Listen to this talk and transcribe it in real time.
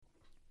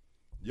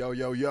Yo,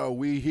 yo, yo,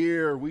 we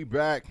here, we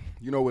back.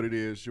 You know what it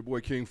is. Your boy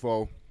King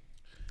Fo,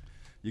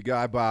 your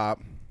guy Bob.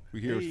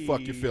 We here to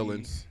fuck your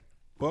feelings.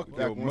 Fuck Back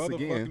your once motherfucking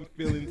again.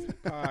 feelings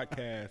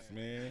podcast,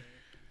 man.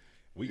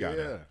 We got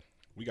Yeah.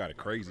 a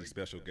crazy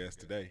special guest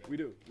today. We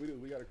do.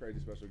 We got a crazy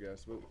special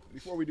guest. But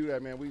before we do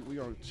that, man, we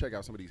gonna check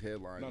out some of these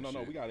headlines.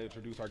 No, we gotta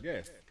introduce our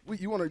guest.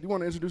 You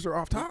wanna introduce her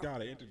off top? We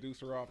gotta introduce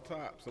her off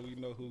top so we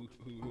know who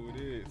it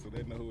is, so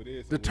they know who it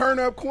is. The turn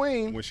up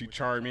queen. When she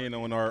chime in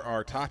on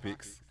our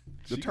topics,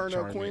 The she turn can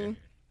up chime queen. in.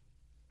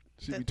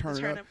 She be The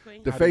turning turn up. up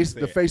queen. The How do you face,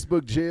 say the it?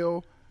 Facebook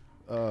jail.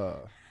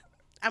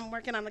 I'm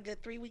working on a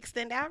good 3-week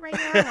stint out right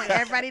now. I want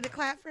everybody to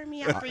clap for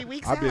me. I'm 3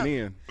 weeks I've out. been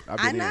in.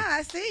 I know.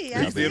 I see. You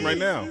in right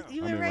now?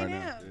 You I'm in in right right now.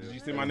 now. Did you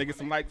send my niggas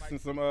some likes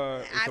and some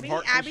I some be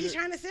hearts I and be shit?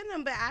 trying to send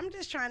them, but I'm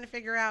just trying to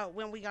figure out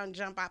when we gonna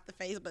jump off the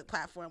Facebook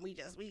platform.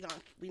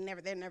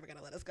 They're never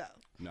gonna let us go.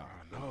 No.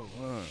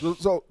 No.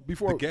 So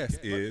before The guest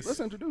is- let's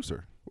introduce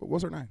her.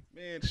 What's her name?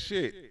 Man,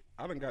 shit.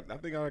 I think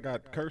I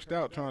got cursed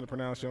out trying to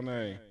pronounce your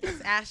name.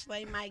 It's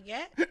Ashley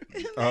Myget.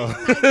 Oh.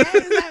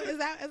 Is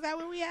that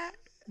where we at?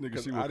 Nigga,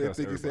 Cause she will I didn't cuss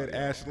think it said everybody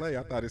out. Ashley.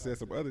 I thought it said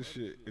some other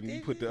shit, and you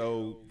Did put the you?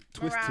 old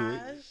twist to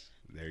it. Mirage.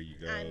 There you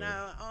go. I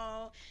know.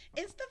 Oh,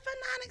 it's the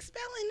phononic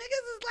spelling.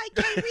 Niggas is like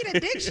can't read a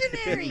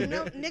dictionary.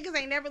 No, niggas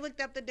ain't never looked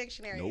up the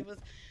dictionary. Nope. It was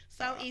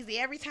so easy.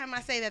 Every time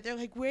I say that, they're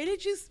like, "Where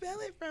did you spell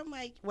it from?"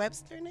 Like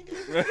Webster, nigga.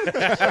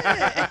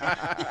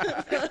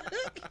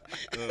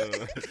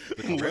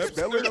 The correct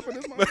Spell it up in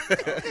this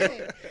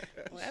motherfucker.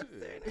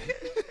 Webster,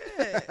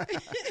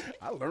 nigga.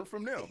 I learned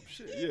from them.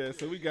 Shit. Yeah,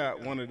 so we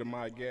got one of the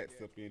my gats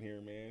up in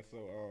here, man. So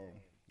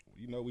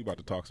you know we about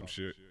to talk some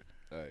shit.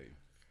 Hey,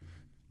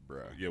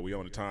 bruh. Yeah, we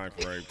on the time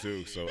frame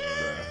too, so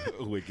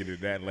we'll get into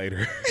that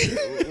later.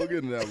 We'll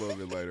get into that a little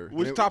bit later.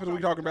 Which Man, topics are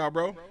we talking about,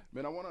 bro?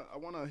 Man, I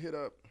wanna hit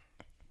up.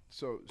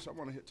 So I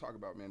wanna talk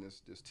about, man,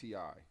 this Ti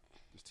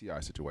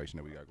situation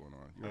that we got going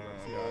on. You heard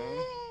about Ti?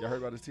 Y'all heard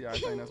about this Ti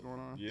thing that's going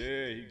on?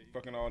 Yeah, he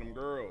fucking all them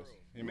girls.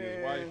 Him and his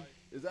Man, wife.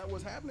 is that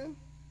what's happening?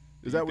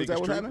 You Is that think what's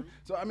it's true? happening?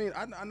 So I mean,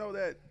 I know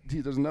that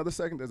there's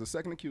a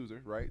second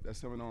accuser, right? That's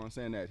coming on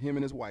saying that him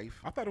and his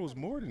wife. I thought it was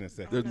more than a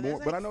second. There's no, more,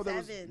 there's but I like know there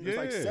was 7. there's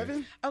like Yeah.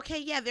 7. Okay,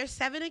 yeah, there's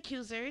 7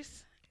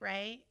 accusers,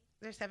 right?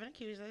 There's 7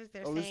 accusers.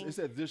 They're Oh, saying it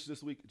said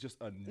this week just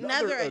another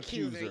another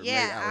accuser. accuser. made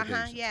Yeah,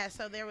 allegations. yeah.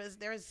 So there was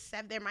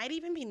 7. There might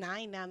even be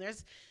 9 now.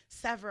 There's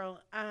several.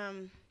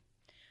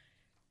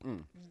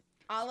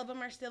 All of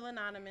them are still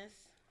anonymous.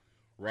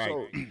 Right.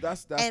 So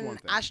that's And one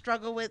thing. I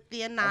struggle with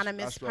the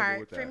anonymous struggle part.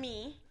 with For that.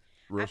 me,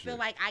 Real I feel shit.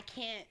 like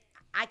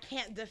I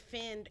can't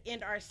defend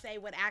and or say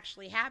what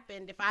actually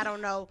happened if I don't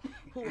know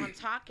who I'm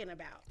talking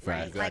about,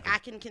 right? Exactly. Like I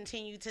can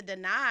continue to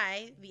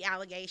deny the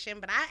allegation,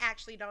 but I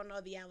actually don't know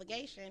the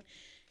allegation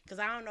because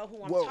I don't know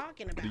who I'm Well,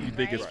 talking about. Do you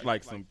think right? it's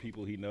like some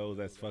people he knows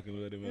that's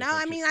fucking with him? or No, some I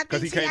shit? mean I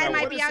 'Cause think he came T.I. out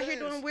might with- be What out it here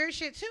says. doing weird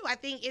shit too. I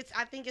think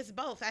it's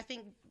both. I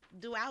think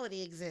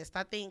duality exists.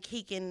 I think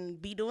he can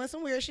be doing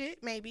some weird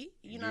shit, maybe.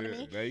 You know what I Yeah,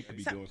 mean? They could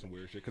be So- doing some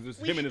weird shit because it's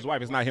We- him and his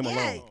wife. It's not him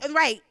Yeah, alone.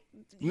 right.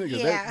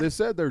 Nigga, Yeah. they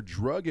said they're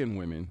drugging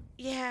women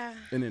Yeah.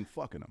 and then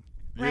fucking them.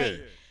 Right.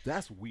 Yeah.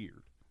 That's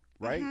weird,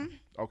 right?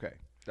 Okay,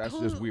 that's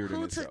just weird in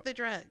Who itself. took the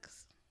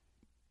drugs?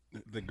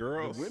 The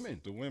girls, The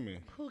women. the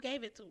women. Who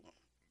gave it to them?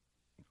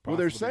 Well,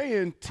 they're Possibly-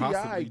 saying Ti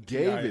possibly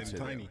gave T.I. it and to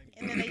Tiny. them.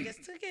 And then they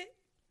just took it?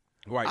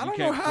 Right. I you don't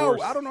know can't how.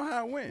 force- I don't know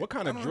how it went. What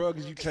kind I of don't-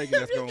 drugs you taking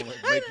that's gonna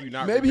make you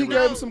not? Maybe he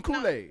remember? gave him some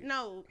Kool-Aid.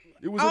 No.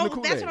 It was in the That's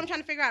Kool-Aid. what I'm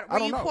trying to figure out. I Were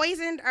don't you know.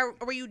 poisoned or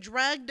were you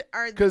drugged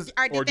or did 'Cause-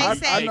 they Or did you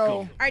say I take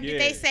know- 'em? or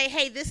did they Yeah. say,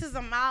 hey, this is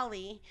a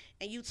Molly,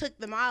 and you took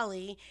the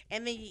Molly,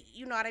 and then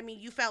you know what I mean?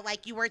 You felt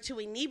like you were too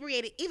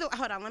inebriated. Either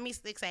hold on, let me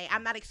say,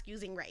 I'm not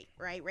excusing rape,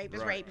 right? Rape is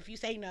Right. rape. If you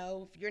say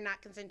no, if you're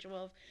not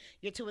consensual,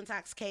 if you're too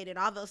intoxicated,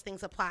 all those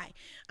things apply.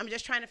 I'm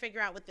just trying to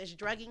figure out with this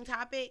drugging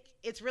topic.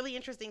 It's really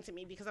interesting to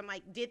me because I'm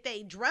like, did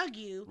they drug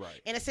you Right.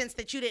 in a sense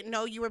that you didn't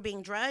know you were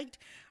being drugged?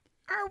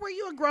 Or were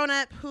you a grown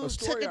up who A took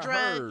story a I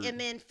drug heard- and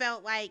then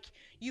felt like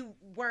you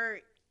were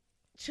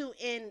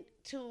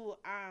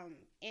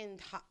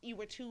you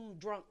were too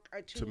drunk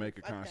or too To make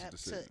a fucked conscious up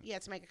decision.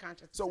 to make a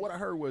conscious So decision. what I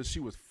heard was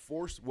she was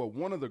forced. Well,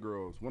 one of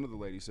the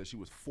ladies said she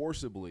was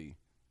forcibly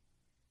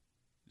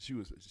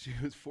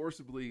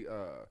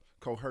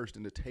coerced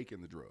into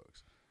taking the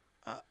drugs.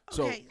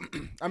 So okay.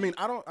 I mean,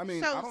 I don't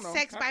know.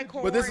 sex by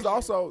coercion. But this was Yeah.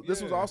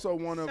 also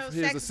one of So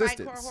his sex by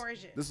assistants.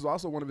 coercion. This was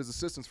also one of his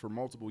assistants for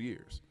multiple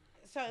years,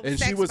 So and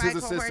sex she was by his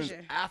assistant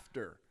coercion.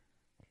 after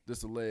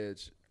this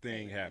alleged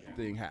Thing happened.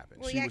 thing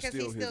happened. Well, she yeah, was because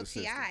still he's his still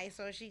assistant. Ti.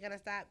 So is she gonna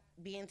stop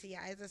being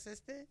Ti's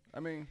assistant? I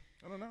mean,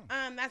 I don't know.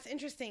 That's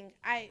interesting.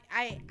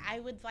 I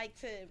would like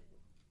to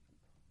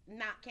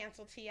not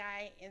cancel Ti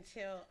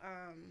until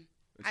I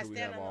Until we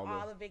stand have on all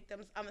all the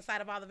victims, on the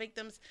side of all the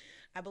victims.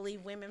 I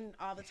believe women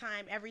all the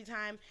time, every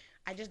time.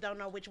 I just don't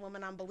know which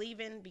woman I'm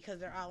believing because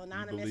they're all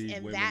anonymous, believe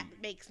and women- that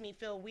makes me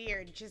feel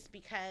weird. Just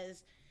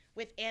because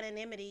with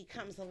anonymity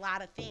comes a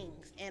lot of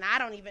things, and I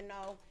don't even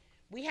know.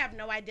 We have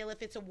no idea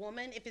if it's a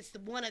woman, if it's the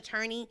one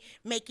attorney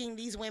making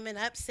these women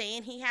up,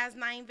 saying he has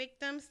 9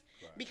 victims,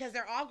 because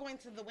they're all going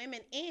to the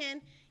women.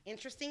 And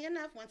Interesting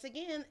enough, once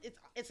again,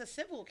 it's a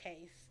civil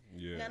case.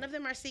 Yeah. None of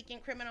them are seeking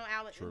criminal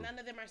None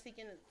of them are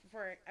seeking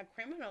for a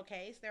criminal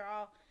case.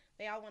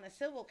 They all want a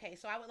civil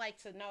case. So I would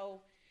like to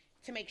know,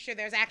 to make sure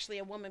there's actually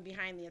a woman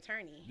behind the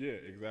attorney. Yeah,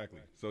 exactly.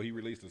 So he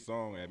released a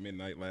song at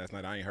midnight last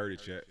night. I ain't heard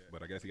it yet,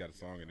 but I guess he got a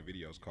song in the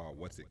video. It's called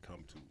 "What's It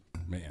Come To."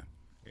 Man.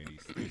 And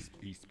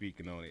he's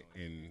speaking on it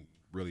and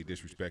really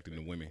disrespecting the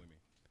women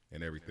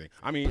and everything.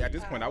 I mean, at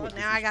this point, I would.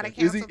 Now I gotta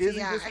disrespect cancel Is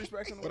he T.I.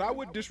 disrespecting them? But I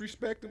would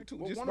disrespect him too,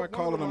 Well, just one by of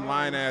calling the them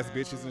lying ass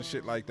bitches and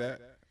shit like that.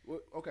 Well,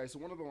 okay, so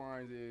one of the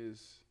lines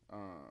is,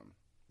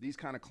 these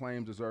kind of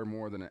claims deserve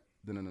more than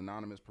an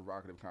anonymous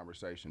provocative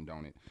conversation,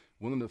 don't it?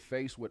 Willing to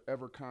face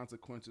whatever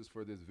consequences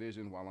for this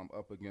vision while I'm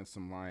up against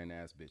some lying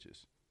ass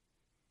bitches.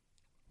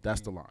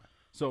 That's the line.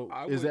 So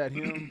is that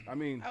him? I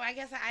mean, I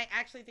guess I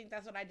actually think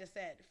that's what I just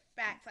said.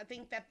 Facts. I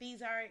think that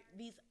these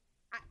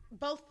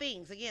both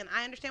things. Again,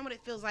 I understand what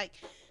it feels like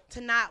to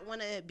not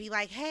want to be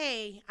like,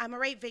 hey, I'm a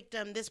rape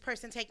victim. This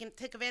person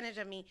took advantage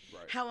of me.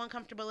 Right. How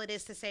uncomfortable it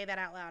is to say that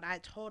out loud. I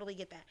totally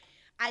get that.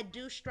 I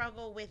do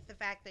struggle with the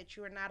fact that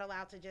you are not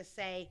allowed to just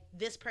say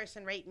this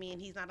person raped me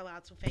and he's not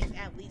allowed to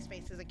at least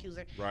face his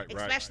accuser. Right,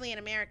 especially in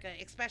America,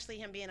 especially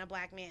him being a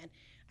black man.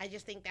 I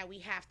just think that we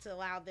have to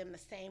allow them the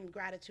same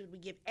gratitude we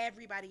give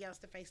everybody else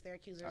to face their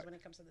accusers when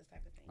it comes to this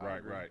type of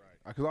thing. Right.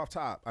 because off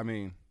top, I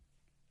mean,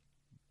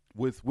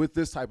 with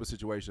this type of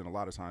situation, a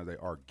lot of times they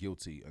are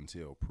guilty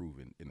until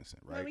proven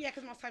innocent, right? Well, yeah,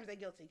 because most times they're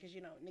guilty because,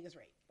 niggas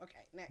rape. Okay,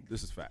 next.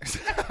 This is facts.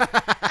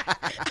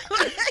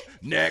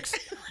 Next,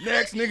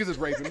 niggas is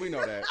raping. We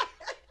know that.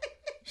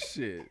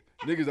 Shit,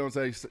 niggas don't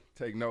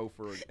take no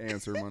for an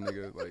answer, my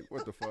nigga. Like,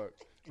 what the fuck,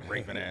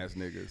 raping ass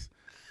niggas.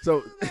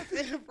 So That's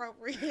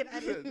inappropriate.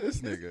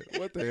 this nigga,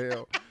 what the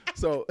hell?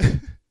 So,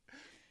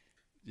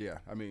 yeah,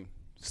 I mean,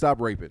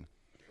 stop raping.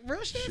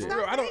 Real shit. Shit. Stop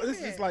Bro, I don't. This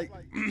raping. is like,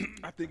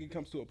 I think it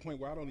comes to a point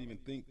where I don't even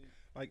think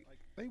like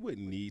they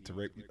wouldn't need to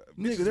rape. Nigga,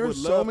 Bitches there's would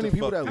so love many to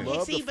people fuck that them.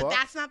 love See, the but fuck.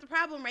 that's not the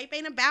problem. Rape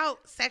ain't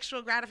about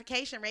sexual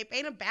gratification. Rape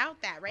ain't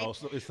about that. Rape, Oh,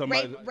 so it's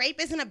somebody-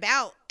 rape isn't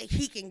about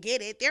he can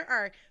get it. There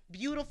are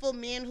beautiful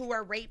men who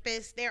are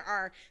rapists. There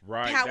are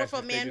Right,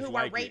 powerful that's- they men just who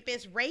like are it.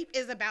 rapists. Rape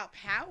is about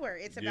power.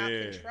 It's about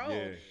Yeah, control.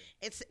 yeah.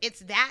 It's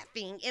that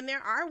thing. And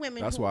there are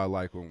women. That's who, why I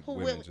like when who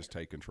women will- just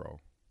take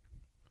control.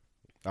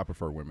 I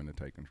prefer women to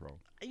take control.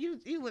 You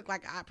look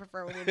like I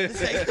prefer women to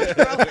take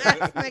control.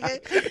 Ass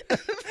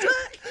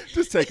nigga.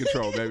 Just take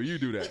control, baby. You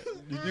do that.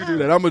 You do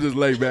that. I'm gonna just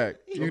lay back.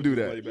 You do Lay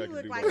that. back You and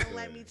look do like both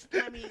let me things.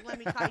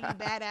 call you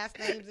badass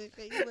names and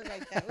shit. You look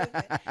like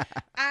that.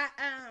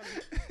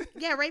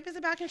 Yeah, rape is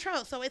about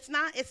control. So it's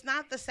not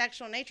the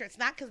sexual nature. It's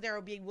not because there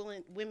will be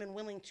women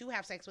willing to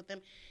have sex with them.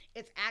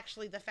 It's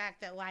actually the fact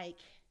that like,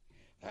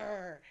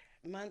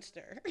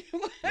 monster.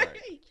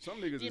 Right. Some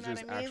niggas You is know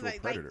just what I mean? actual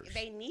predators. Like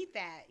they need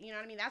that. You know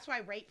what I mean? That's why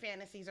rape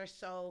fantasies are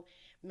so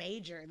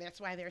major. That's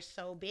why they're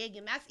so big.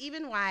 And that's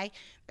even why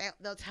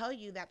they'll tell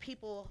you that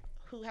people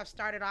who have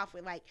started off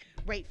with like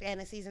rape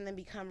fantasies and then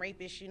become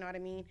rapists, you know what I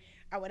mean?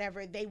 Or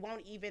whatever,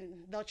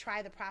 they'll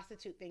try the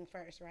prostitute thing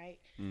first, right?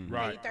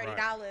 Right, Pay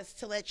 $30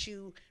 to let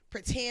you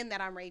pretend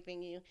that I'm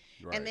raping you.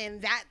 Right. And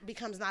then that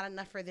becomes not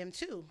enough for them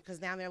too.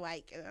 Because now they're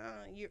like,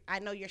 I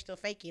know you're still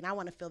faking. I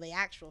want to feel the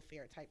actual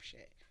fear type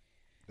shit.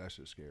 That's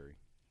just scary.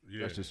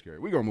 Yeah. That's just scary.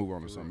 We gonna move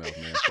on to something else,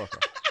 man.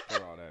 Fuck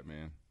all that,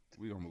 man.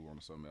 We gonna move on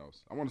to something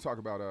else. I want to talk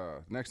about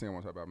next thing I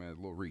want to talk about, man, is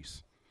Lil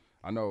Reese.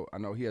 I know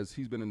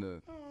he's been in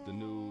the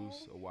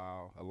news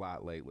a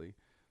lot lately.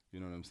 You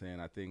know what I'm saying?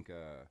 I think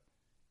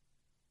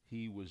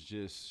he was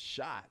just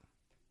shot.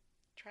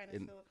 Trying to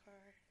steal a car.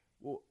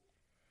 Well,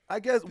 I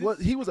guess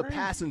he was a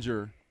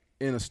passenger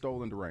in a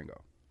stolen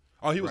Durango.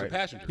 Oh, he was right? a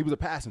passenger. He was a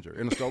passenger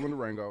in a stolen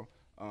Durango.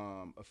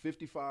 A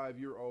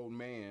 55-year-old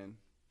man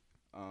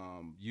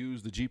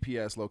used the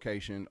GPS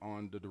location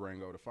on the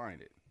Durango to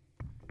find it.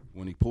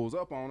 When he pulls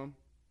up on him,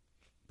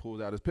 pulls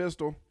out his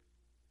pistol,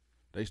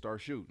 they start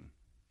shooting.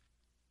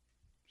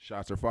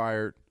 Shots are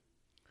fired.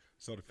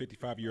 So the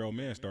 55-year-old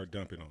man started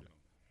dumping on him.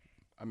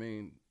 I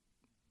mean,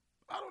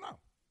 I don't know.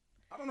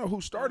 I don't know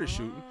who started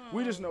shooting.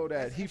 We just know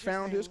that he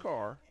found his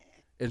car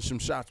and some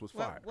shots was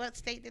fired. What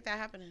state did that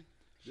happen in?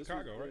 This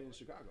Chicago, was right? In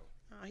Chicago.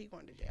 Oh, he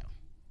going to jail.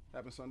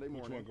 Happened Sunday Which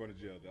morning. one going to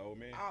jail? The old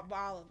man?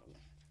 All of them.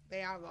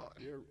 They all going.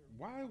 Yeah,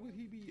 why would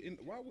he be in?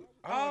 Why would?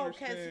 I don't Oh,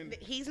 because understand.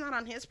 he's not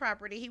on his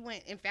property. He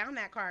went and found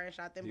that car and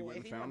shot them He boys. went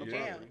and He found going the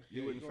to jail. property.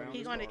 He went and found He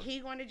his going to car. he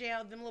going to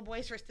jail. Them little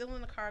boys were still in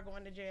the car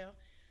going to jail.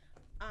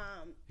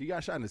 He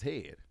got shot in his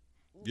head,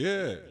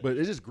 Yeah, but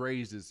it just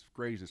grazed his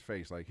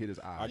face, like hit his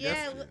eye. I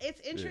guess- Yeah, Yeah. it's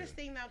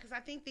interesting though because I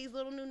think these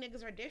little new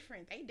niggas are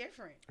different. They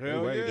different.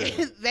 hell way yeah.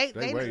 different.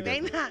 they way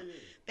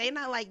different.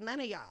 not like none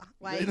of y'all.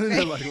 Like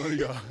They like one of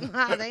y'all.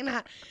 nah, they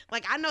not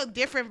like I know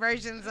different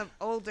versions of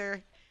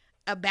older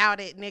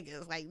about it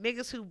niggas, like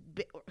niggas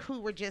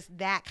who were just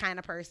that kind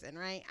of person,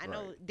 right? I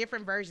know Right.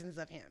 different versions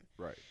of him.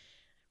 Right.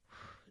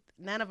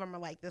 None of them are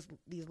like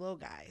these little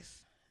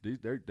guys.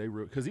 They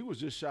real because he was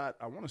just shot.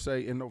 I want to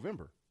say in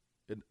November,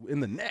 in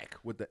the neck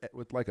with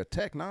like a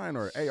Tech 9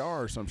 or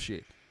AR or some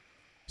shit.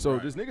 So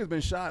Right. this nigga's been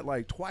shot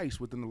like twice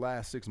within the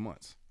last 6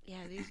 months.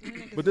 Yeah, these new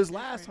niggas. But this is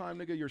last different.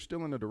 time, nigga, you're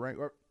still in the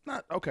Durango. Or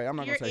not okay. I'm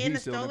not You're gonna say in a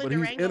he's still in it, stolen but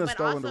he's Durango, in a but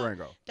stolen also,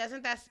 Durango.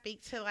 Doesn't that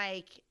speak to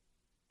like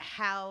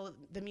how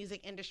the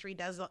music industry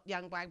does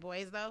young black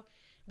boys though?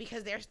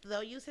 Because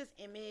they'll use his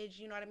image,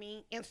 you know what I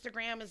mean?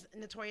 Instagram is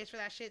notorious for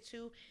that shit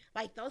too.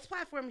 Like those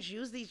platforms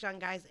use these young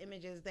guys'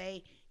 images.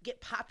 They get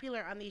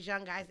popular on these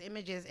young guys'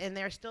 images, and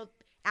they're still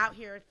out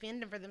here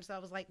fending for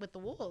themselves like with the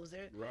wolves.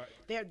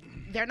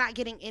 They're not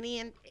getting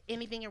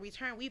anything in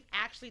return. We've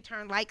actually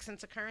turned likes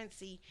into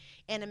currency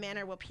in a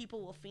manner where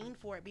people will fiend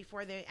for it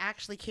before they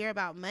actually care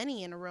about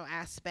money in a real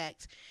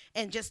aspect.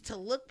 And just to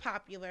look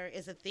popular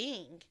is a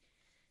thing.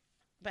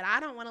 But I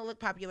don't want to look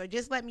popular.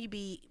 Just let me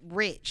be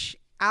rich.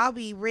 I'll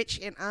be rich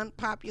and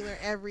unpopular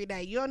every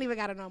day. You don't even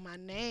got to know my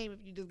name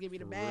if you just give me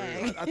the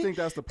bag. I think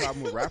that's the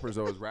problem with rappers,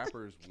 though, is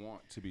rappers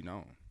want to be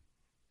known.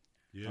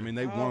 Yeah. I mean,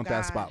 they want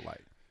that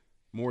spotlight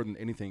more than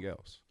anything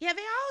else. Yeah,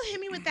 they all hit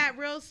me with that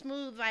real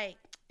smooth, like,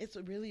 it's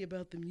really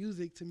about the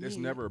music to me. It's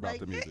never about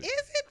the music. Is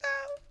it,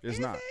 though? It's Is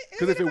not. it? Is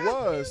Because it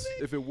about the music?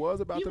 if it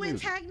was about you the would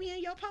music. tag me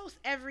in your post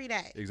every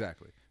day.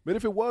 Exactly. But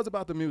if it was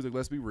about the music,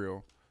 let's be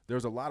real.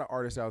 There's a lot of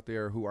artists out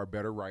there who are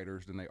better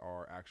writers than they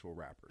are actual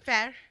rappers.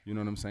 Fair. You know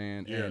what I'm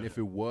saying? Yeah. And if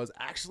it was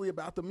actually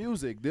about the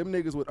music, them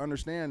niggas would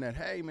understand that,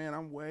 hey, man,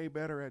 I'm way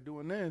better at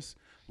doing this.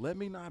 Let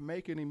me not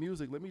make any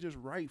music. Let me just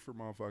write for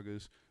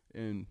motherfuckers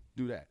and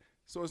do that.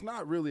 So it's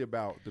not really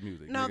about the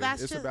music. No, nigga.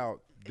 that's it's just-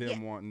 about them yeah.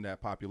 wanting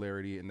that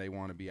popularity, and they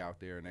want to be out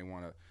there, and they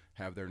want to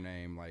have their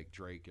name like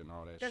Drake and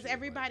all that Does shit. Like,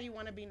 everybody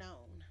want to be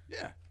known?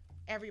 yeah.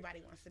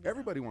 Everybody wants to be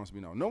Everybody wants to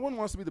be known. No one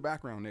wants to be the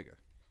background nigga. known.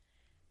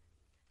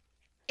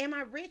 Am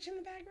I rich in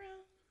the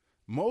background?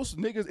 Most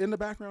niggas in the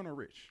background are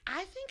rich.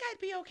 I think I'd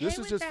be okay This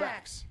with is just that.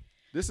 facts.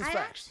 This is I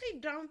facts. actually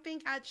don't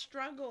think I'd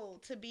struggle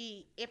to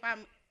be, if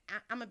I'm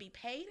going to be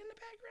paid in the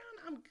background,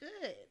 I'm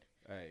good.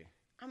 Hey,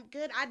 I'm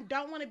good. I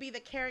don't want to be the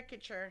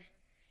caricature,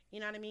 you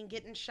know what I mean,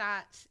 getting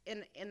shots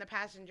in the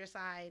passenger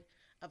side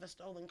of a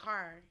stolen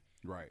car.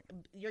 right,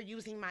 You're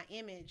using my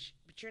image,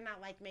 but you're not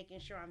like making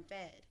sure I'm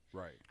fed.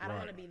 right. I don't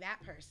Right. want to be that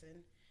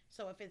person.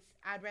 So if it's,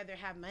 I'd rather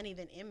have money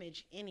than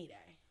image any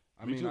day.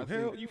 I Me mean, too. I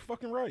Hell, think, you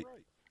fucking right.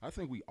 I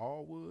don't we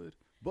all would,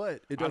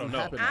 but it I doesn't don't know.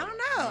 happen. I that don't way.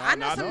 know. I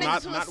know some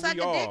not- niggas who not will suck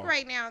we a dick all.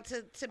 right now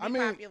to be I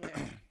mean, popular.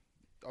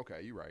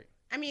 Okay, you're right.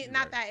 I mean, you're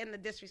not right. that in the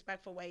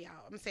disrespectful way,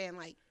 y'all. I'm saying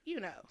like, y'all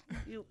know.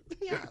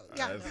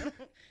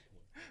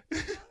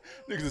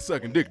 Niggas are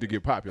sucking dick to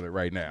get popular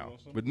right now,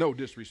 but no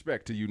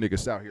disrespect to you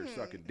niggas out here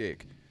sucking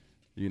dick.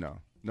 You know,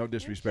 no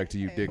disrespect to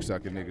you dick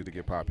sucking niggas to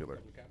get popular.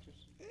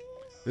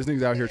 This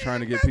nigga's out here trying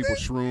to get people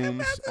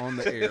shrooms on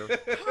the air.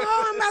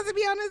 Oh, I'm about to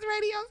be on this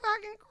radio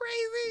talking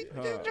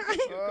crazy.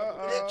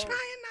 Just trying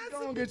not Go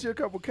to. and get you a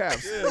couple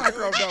caps. Yeah, Knock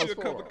go off get those you a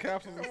couple four.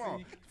 capsules and Come on.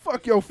 see.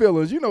 Fuck your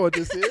feelings. You know what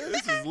this is.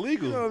 This is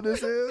legal. You know what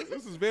this is.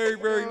 This is very,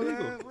 very You know,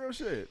 legal. man, real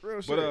shit.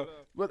 Real But, shit.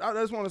 But I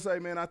just want to say,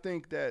 man, I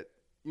think that,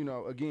 you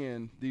know,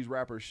 again, these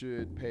rappers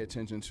should pay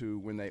attention to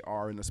when they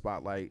are in the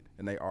spotlight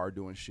and they are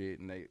doing shit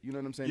and they, you know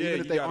what I'm saying? Yeah, Even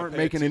if you they gotta aren't pay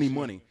making any attention.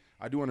 money.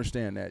 I do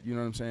understand that, you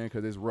know what I'm saying?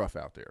 Because it's rough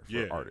out there for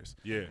Yeah, artists.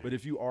 yeah. But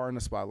if you are in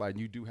the spotlight and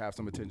you do have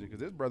some attention,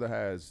 because this brother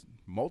has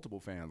multiple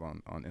fans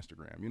on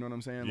Instagram, you know what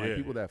I'm saying? Like Yeah.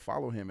 people that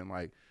follow him and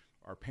like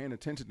are paying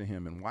attention to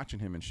him and watching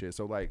him and shit.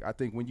 So like I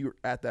think when you're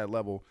at that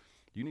level,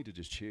 you need to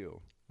just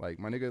chill. Like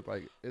my nigga,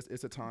 like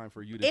it's a time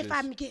for you to If just,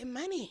 I'm getting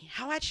money,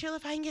 how I chill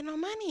if I ain't getting no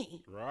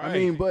money? Right. I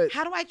mean, but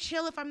How do I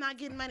chill if I'm not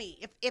getting money?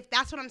 If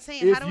that's what I'm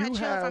saying, if how do I you chill if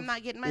have- I'm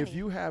not getting money? If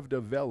you have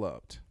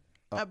developed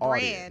A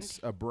audience,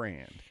 a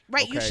brand,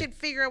 Right, you okay? should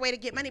figure a way to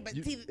get money, but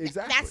You- see,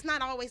 exactly. that's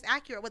not always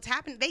accurate. What's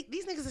happened?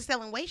 These niggas are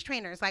selling waist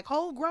trainers, like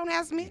whole grown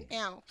ass men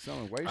now.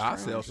 selling waist I'll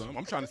trainers, sell some.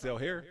 I'm trying to sell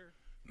hair.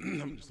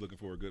 I'm just looking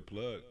for a good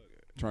plug.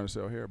 trying to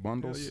sell hair Hell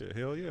bundles, yeah,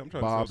 hell yeah. I'm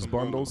trying Bob's to sell some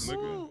bundles.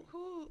 nigga.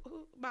 Who,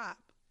 Bob?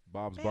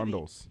 Bob's Baby.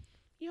 bundles.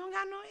 You don't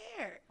got no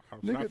hair.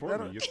 It's not Nigga, for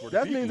that, me. It's for the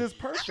that people. means it's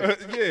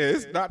perfect. Yeah,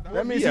 it's not for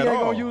That means me he at ain't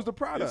all. gonna use the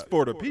product. It's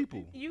for the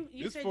people. You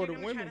It's said for you're the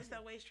gonna women. try to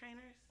sell waist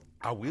trainers.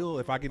 I will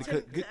if I get To-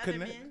 a good to other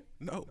connect. men?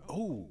 No,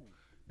 oh,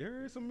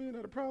 there is some men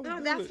that are probably. No,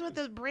 do that's it. what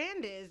the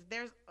brand is.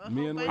 There's a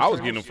Me whole and bunch I was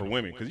of- getting them for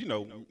women because you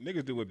know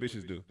niggas do what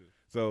bitches do.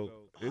 So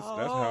that's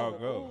how it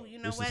goes. Oh, you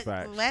know This is what?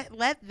 facts.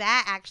 Let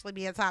that actually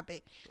be a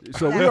topic.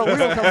 So we gonna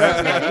come back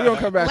to that. We gonna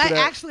come back Let to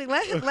that. actually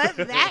let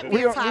that be We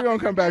a gonna, topic. we gonna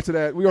come back to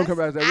that. We gonna come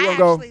back to that. We I gonna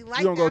go. actually like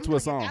We gonna that. go I'm to a gonna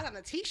song. Get that on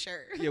a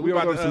t-shirt. Yeah, We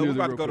gonna go to some we music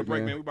about to real go to quick, break,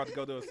 man. man. We about to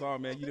go to a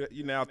song, man.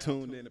 You now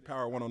tuned in to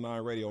Power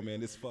 109 Radio, man.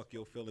 This fuck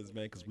your feelings,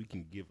 man, because we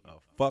can give a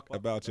fuck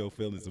about your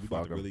feelings, and we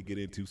about Fuck to 'em. really get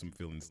into some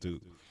feelings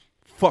too.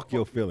 Fuck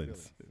your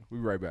feelings. We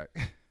be right back.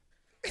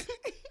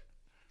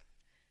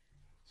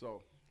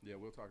 So yeah,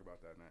 we'll talk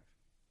about that next.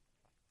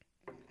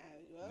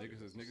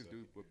 Niggas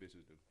do what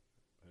bitches do.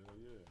 Hell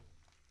yeah.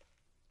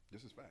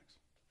 This is facts.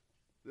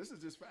 This is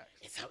just facts.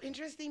 It's so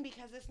interesting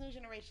because this new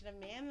generation of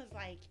men is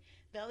like,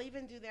 they'll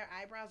even do their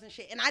eyebrows and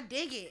shit. And I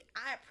dig it.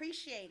 I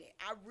appreciate it.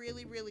 I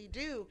really, really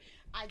do.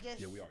 I just.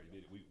 Yeah, we already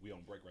did it. We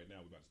on break right now.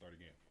 We about to start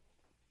again.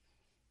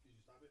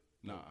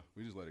 Nah,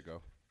 we just let it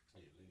go.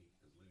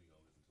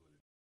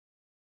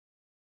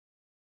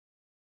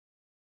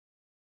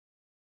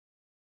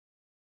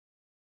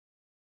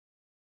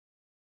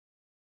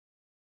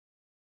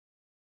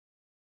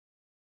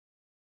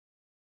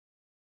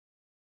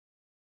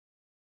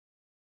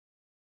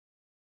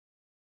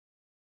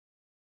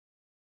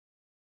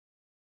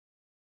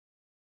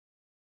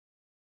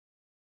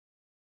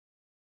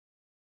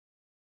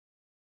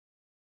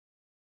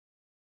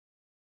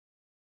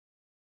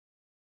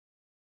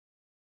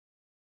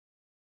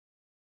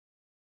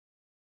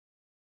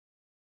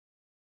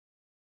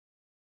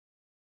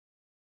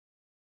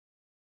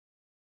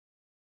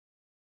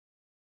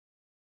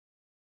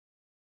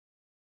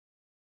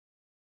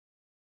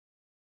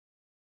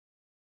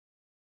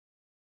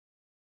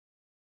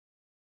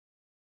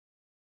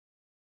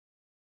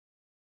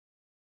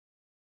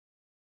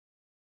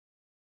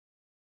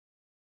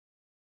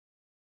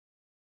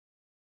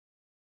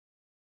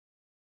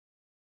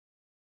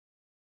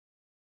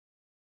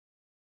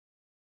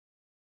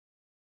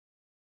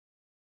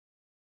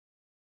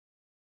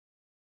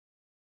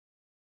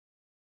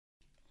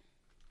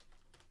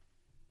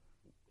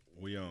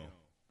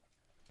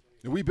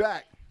 And we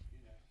back.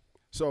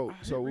 So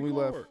when we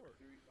left,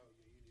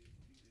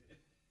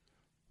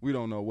 we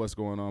don't know what's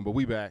going on, but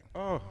we back.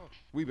 Oh,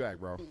 We back,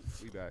 bro.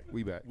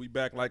 We back. we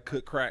back like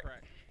cook crack.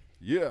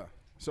 Yeah.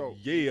 So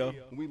Yeah.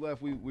 when we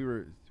left,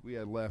 we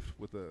had left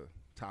with the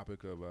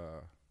topic of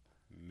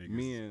Niggas.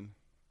 men,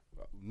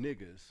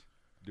 niggas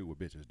do what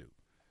bitches do,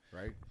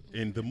 right?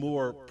 And the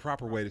more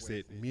proper way to say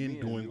it, men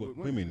doing what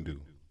women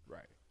do.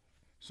 Right.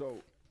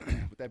 So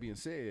with that being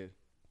said,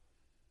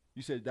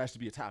 you said that should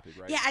be a topic,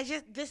 right? Yeah,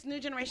 this new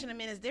generation of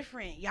men is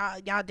different.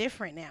 Y'all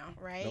different now,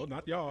 right? No,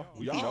 not y'all.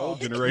 We Y'all. the old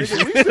Nigga, generation.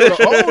 we still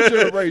the old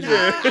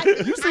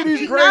generation. You see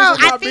these no, grays in I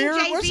my think beard?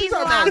 What Jay-Z's you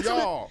talking allowed about, to.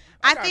 y'all?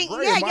 I got think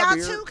gray in my y'all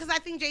beard. too, because I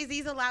think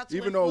Jay-Z's allowed to.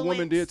 Even though a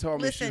woman did tell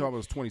me Listen, she thought I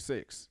was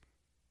 26.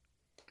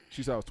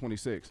 She said I was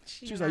 26.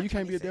 She's She was like, not "You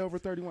can't be a day 26. over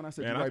 31." I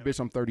said, Man, "You're right, bitch.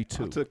 I'm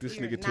 32." I took this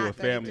You're nigga to a not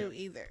 32 family.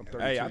 either. I'm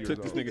 32 Hey, I years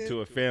took this old. nigga to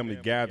a family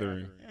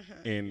gathering,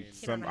 and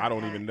don't know I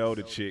don't how to even act. know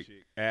the chick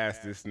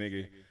asked this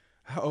nigga,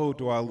 "How old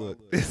do I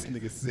look?" This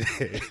nigga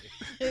said,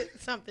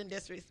 Something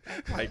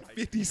disrespectful. like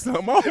 50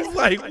 something. I was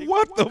like,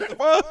 what the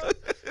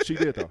fuck? She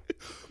did though.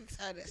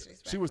 So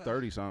disrespectful. She was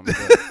 30 something.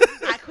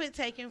 I quit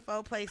taking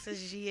Fo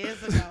places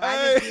years ago.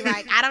 I just be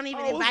like, I don't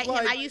even I was invite him.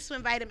 like- I used to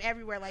invite him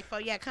everywhere. Like, Fo,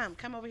 yeah,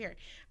 come over here.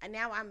 And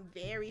now I'm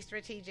very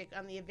strategic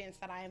on the events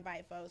that I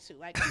invite Fo to.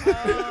 Like,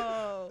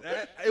 oh,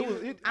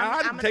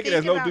 I didn't take it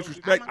as no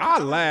disrespect. I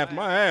laughed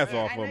my ass Yeah,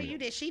 off I know of you it.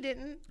 did. She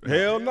didn't.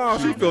 Hell no,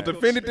 she felt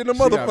offended in the She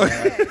got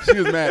motherfucker. mad.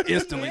 She was mad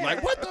instantly.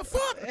 Like, what the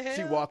fuck?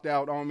 She walked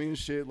out on me and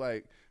shit.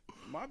 Like,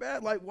 my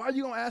bad. Like, why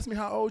you gonna ask me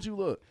how old you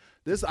look?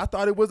 I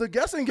thought it was a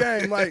guessing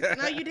game. Like,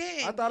 No, you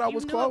didn't. I thought I You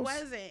was knew close. It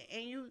wasn't,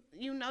 and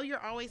you know you're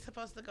always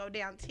supposed to go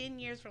down 10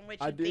 years from what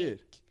you I did.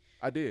 think.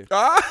 I did.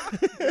 Ah.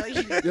 No,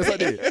 you didn't. Yes, I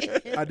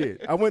did. I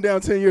did. I went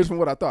down 10 years from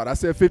what I thought. I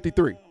said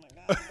 53.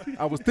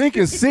 I was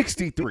thinking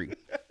 63.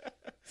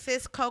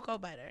 Sis cocoa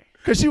butter.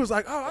 Cause she was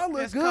like, "Oh, I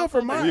look It's good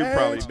for my We'll age.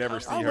 probably never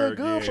see I her look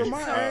good again. for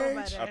my Cocoa age."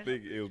 butter. I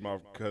think it was my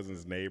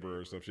cousin's neighbor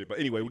or some shit. But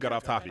anyway, we got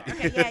off topic.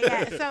 Okay,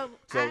 yeah. So,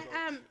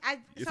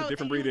 It's so a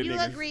different breed of you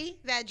niggas. agree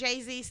that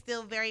Jay-Z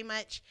still very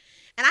much,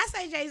 and I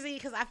say Jay-Z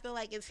because I feel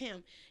like it's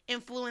him,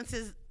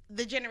 influences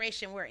the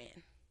generation we're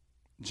in.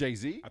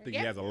 Jay-Z. I think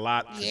Yeah. he has a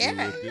lot to Yeah. do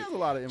with He it. has a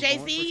lot of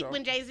influence. Jay-Z, for sure.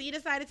 when Jay-Z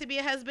decided to be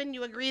a husband,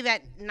 you agree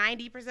that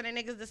 90% of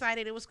niggas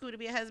decided it was cool to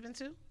be a husband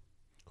too?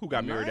 Who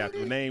got married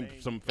after? Name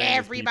some famous people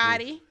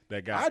Everybody.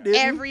 that got. I did.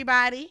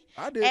 Everybody.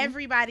 I didn't.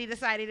 Everybody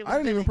decided it was I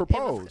didn't even it was-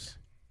 propose.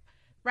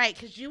 Right,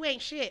 because you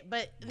ain't shit.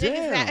 But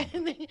Damn.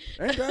 niggas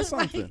that Ain't that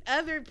something? like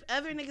other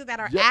niggas that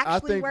are Yeah, I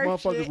actually think worth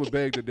motherfuckers shit. would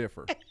beg to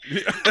differ.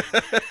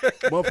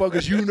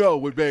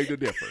 Motherfuckers, would beg to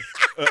differ.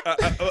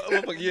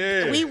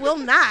 Yeah. We will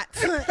not.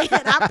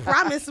 And I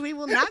promise we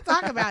will not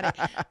talk about it.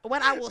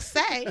 What I will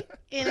say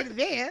in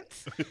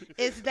advance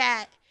is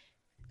that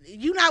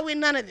you not with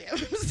none of them.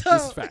 So,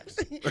 This is facts.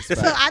 This is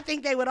so facts. I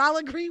think they would all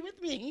agree with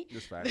me.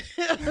 This fact.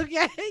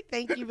 Okay,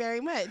 thank you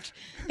very much.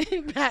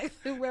 Back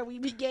to where we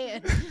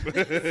began.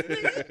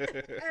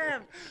 ain't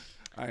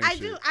I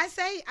shit. do. I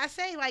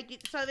say like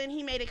so. Then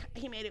he made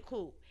it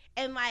cool.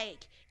 And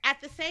like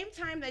at the same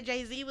time that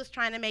Jay-Z was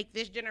trying to make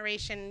this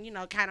generation,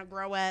 kind of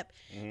grow up,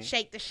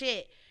 shake the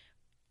shit.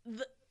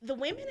 The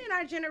women in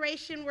our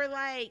generation were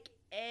like,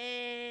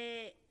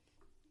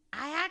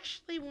 I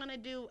actually want to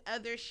do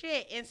other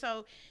shit. And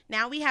so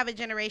now we have a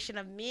generation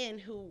of men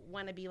who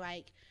want to be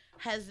like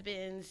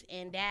husbands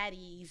and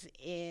daddies,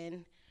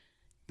 and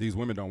These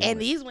women don't want it.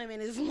 these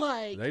women is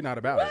like, They not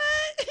about what?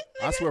 it.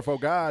 I swear for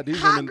God, these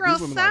Hot women, girl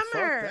these women like,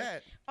 summer. fuck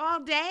that. All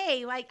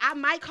day, like I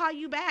might call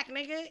you back,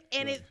 nigga,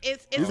 and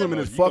it's These a- women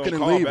is You gonna fucking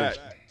and call leaving. back.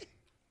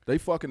 They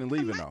fucking and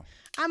leaving though.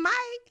 I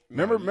might.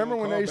 Remember you don't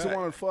when they call used to back.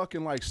 want to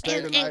fucking like stay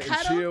And the night and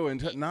cuddle? chill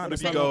and nah, But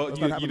that's if you not, go, that's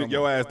not happening no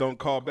your more. ass don't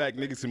call back,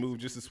 niggas can move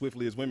just as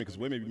swiftly as women, because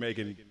women be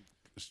making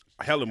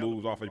hella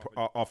moves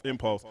off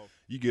impulse.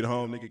 You get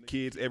home, nigga,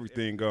 kids,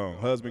 everything gone,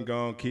 husband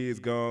gone, kids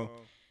gone.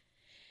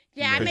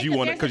 Yeah, Because you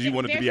want it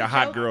to be a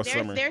hot girl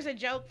summer. There's a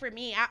joke for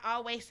me. I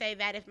always say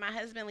that if my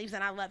husband leaves,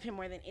 and I love him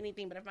more than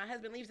anything, but if my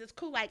husband leaves, it's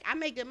cool. Like I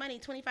make good money,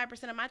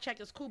 25% of my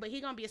check is cool, but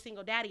he gonna be a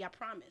single daddy. I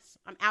promise.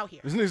 I'm out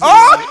here. This nigga's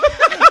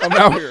I'm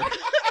out here.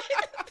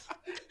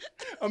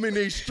 I'm in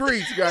these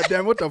streets,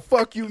 goddamn. What the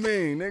fuck you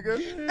mean, nigga?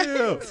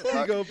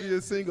 Yeah, he gonna be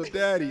a single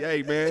daddy.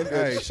 Hey man,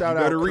 Hey, shout you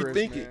out better Chris,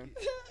 rethink man. it.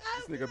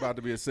 This nigga about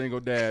to be a single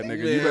dad,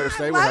 nigga. Yeah. You better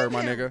stay I with her, love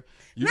my him. nigga.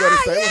 You Nah, better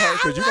stay with yeah, her,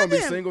 because I you're gonna love be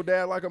him. single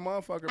dad like a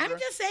motherfucker, I'm bro.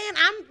 just saying,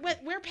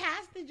 we're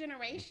past the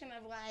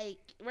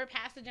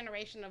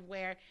generation of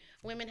where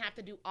women have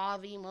to do all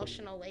the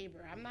emotional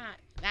labor. I'm not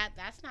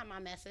that's not my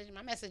message.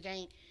 My message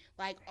ain't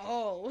like,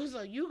 oh,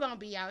 so you gonna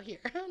be out here.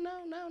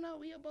 No,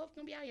 we are both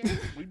gonna be out here.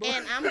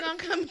 And I'm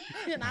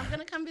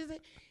gonna come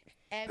visit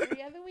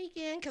every other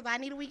weekend because I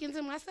need a weekend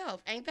to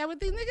myself. Ain't that what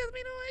these niggas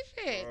be doing?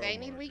 Shit. They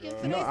need weekends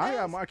to No, themselves. I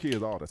got my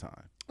kids all the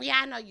time. Yeah,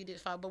 I know you did,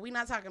 Fo, but we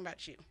not talking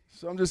about you.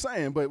 So I'm just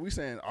saying, but we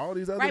saying all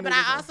these other Right, but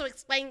niggas I are- also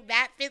explained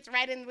that fits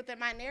right in within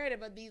my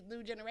narrative of these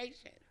new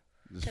generation.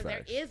 Just Because there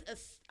facts.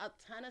 is a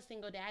ton of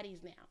single daddies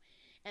now.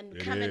 And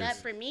It coming up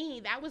is. for me,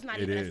 that was not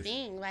It even a is.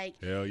 thing. Like,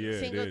 Hell yeah, it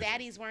single is.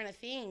 daddies weren't a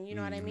thing. You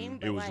know what I mean?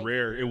 It was like,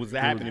 rare. It was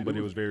happening, but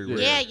it was very rare.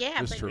 Yeah,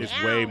 It's but true. now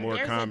It's way more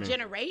there's common. a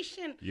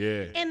generation.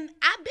 Yeah. And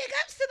I big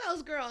ups to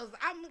those girls.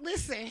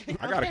 Listen.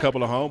 I got a okay?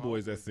 couple of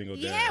homeboys that single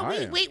dad. Yeah, I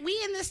am. we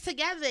in this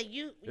together.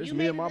 You It's you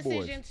me made and my a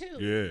boys. decision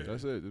too. Yeah.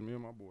 That's it. It's me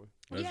and my boy.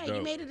 That's Yeah, you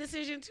dope. made a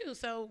decision too.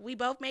 So we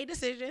both made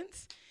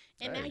decisions.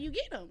 And now Hey. you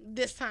get them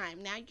this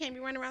time. Now you can't be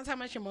running around talking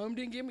about your mom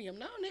didn't give me them.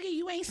 No, nigga,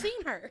 you ain't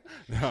seen her.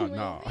 No, You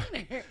no. ain't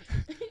seen her.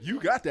 You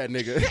got that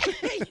nigga.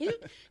 Here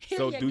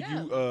So you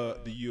go.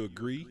 do you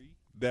agree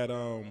that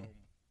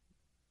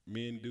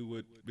men do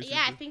what bitches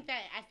Yeah, do?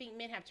 I think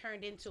men have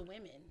turned into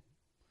women.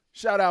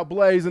 Shout out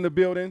Blaze in the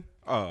building.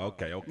 Oh,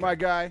 okay. My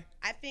guy.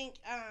 I think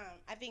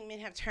men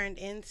have turned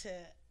into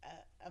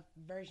a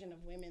version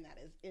of women that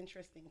is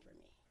interesting for me.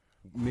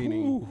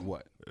 Meaning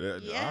what?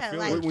 Yeah, I feel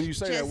like- it. When you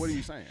say that, just- what are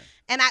you saying?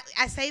 And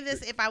I say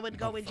this if I would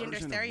go with gender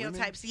version of women?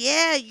 stereotypes.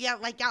 Yeah,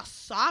 like y'all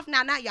soft.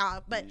 Now, not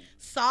y'all, but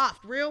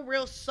soft,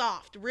 real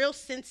soft, real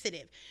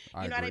sensitive.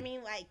 You know what I agree.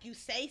 mean? Like you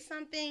say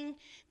something,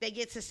 they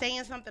get to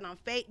saying something on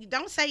Facebook. You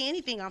don't say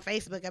anything on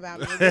Facebook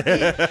about me. You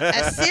get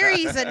a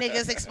series of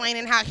niggas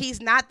explaining how he's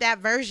not that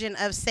version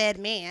of said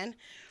man,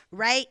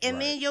 right?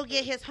 And then you'll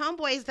get his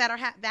homeboys that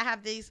that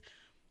have these.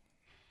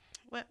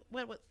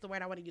 What's the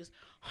word I want to use?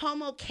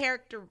 Homo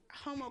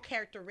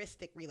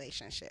characteristic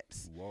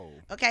relationships. Whoa.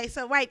 Okay,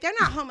 so they're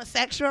not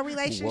homosexual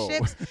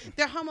relationships;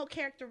 they're homo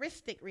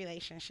characteristic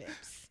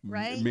relationships,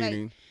 right?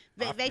 Meaning?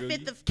 Like, they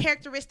fit the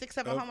characteristics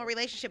of a homo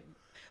relationship.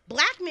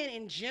 Black men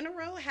in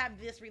general have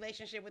this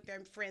relationship with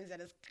their friends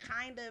that is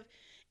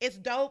it's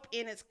dope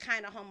and it's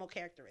kind of homo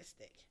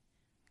characteristic.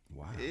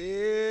 Wow.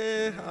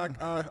 Yeah,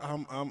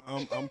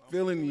 I'm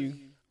feeling you.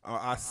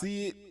 I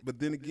see it, but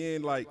then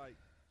again, like,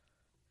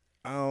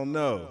 I don't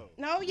know.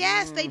 No,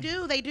 yes, they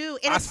do. They do.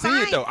 And I it's see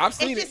it, fine. though. I've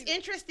seen It's just it.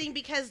 interesting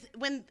because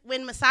when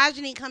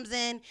misogyny comes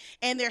in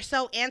and they're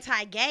so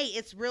anti-gay,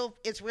 it's real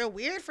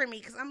weird for me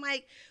because I'm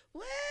like,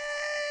 what?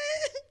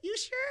 You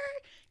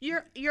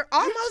sure? You're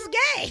almost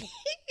gay.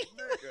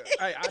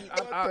 Hey,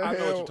 I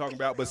know what you're talking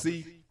about, but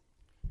see,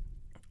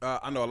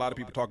 I know a lot of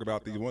people talk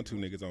about these two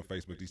niggas on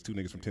Facebook, these two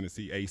niggas from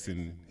Tennessee, Ace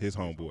and his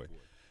homeboy.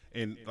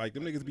 And like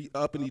them niggas be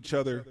upping each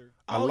other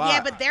a lot.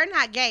 Yeah, but they're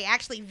not gay.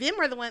 Actually, them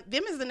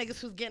is the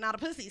niggas who's getting all the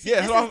pussy. See,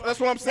 Yeah, that's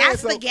what I'm saying.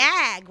 That's So- the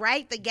gag,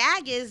 right? The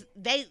gag is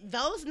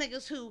those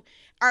niggas who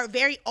are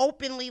very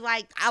openly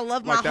like, I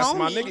love my Like, that's homie.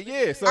 my nigga,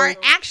 yeah, so- are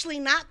actually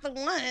not the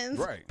ones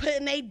Right.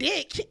 putting their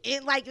dick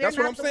in. Like they're That's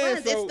what not I'm the saying.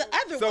 ones. It's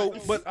the other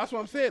ones. But that's what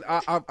I'm saying.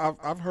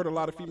 I've heard a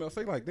lot of females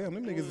say like, "Damn,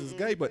 them niggas is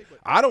gay," but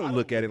I don't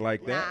look at it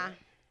like that. Nah.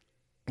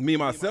 Me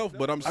myself,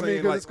 but I'm I saying mean,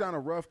 because like, it's kind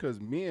of rough. Because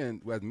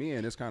as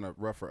men, it's kind of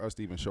rough for us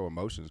to even show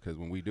emotions. Because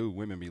when we do,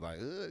 women be like,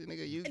 "Ugh,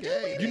 nigga, you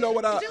gay." you know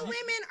what? Do women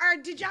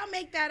or did y'all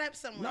make that up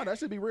somewhere? No, that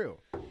should be real.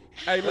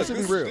 Hey, Let's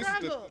listen, be real.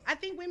 Struggle. I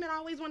think women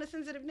always want a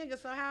sensitive nigga.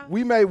 So how?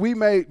 We may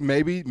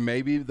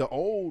maybe the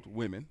old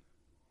women,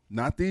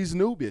 not these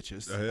new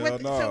bitches. Hell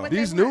What- no. so what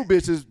These they new want?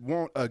 bitches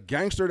want a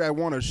gangster that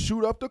want to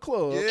shoot up the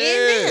club, In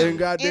them. and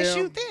goddamn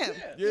shoot them.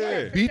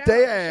 Yeah. For beat sure,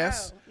 their for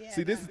ass. sure. Yeah,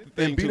 See, this no. is the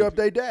thing and beat too. up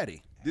their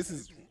daddy. This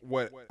is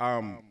what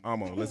I'm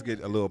on. Let's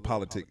get a little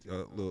politics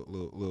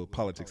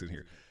in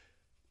here.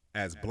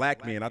 As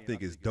black men, I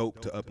think it's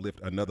dope to uplift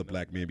another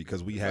black man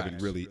because we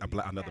haven't really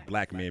another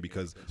black man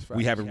because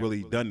we haven't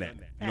really done that.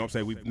 You know what I'm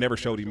saying? We've never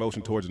showed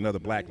emotion towards another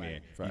black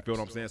man. You feel what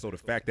I'm saying? So the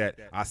fact that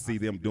I see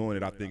them doing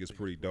it, I think is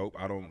pretty dope.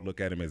 I don't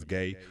look at him as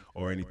gay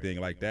or anything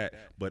like that,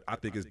 but I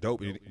think it's dope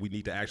and we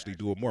need to actually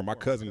do it more. My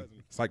cousin,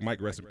 it's like Mike,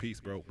 rest in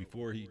peace, bro.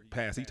 Before he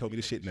passed, he told me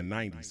this shit in the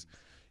 90s.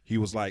 He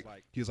was like,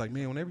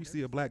 man, whenever you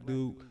see a black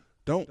dude,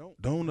 don't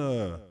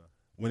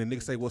when a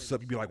nigga say what's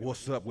up, you be like,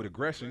 what's up with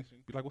aggression?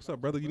 Be like, what's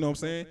up, brother? You know what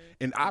I'm saying?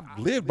 And I've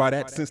lived by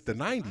that since the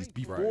 90s,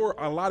 before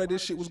a lot of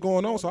this shit was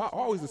going on. So I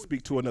always would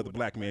speak to another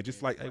black man,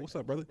 just like, hey, what's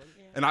up, brother?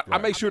 And I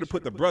make sure to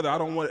put the brother. I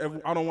don't want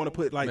to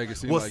put like Make it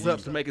seem what's like up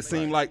you. to make it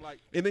seem like.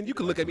 And then you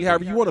can look at me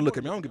however you want to look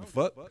at me. I don't give a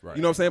fuck. You know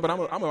what I'm saying? But I'm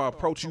gonna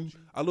approach you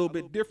a little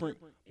bit different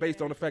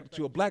based on the fact that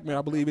you're a black man.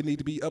 I believe it need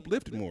to be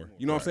uplifted more.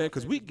 You know what I'm saying?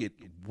 Because we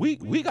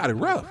got it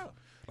rough.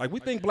 Like we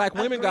think black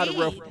women got it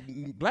rough.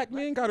 Black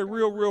men got it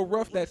real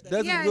rough. That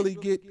doesn't Yeah. really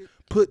get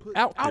put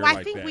out there. Oh, I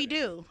like think that. we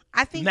do.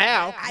 I think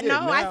Now. I Yeah, know.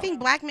 I now. think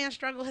black man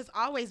struggle has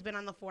always been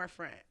on the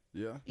forefront.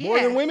 Yeah. More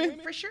than Yeah, women?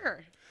 for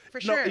sure. For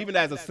No, sure. even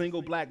as a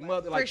single black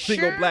mother, like For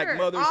single sure. black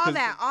mothers. All 'cause-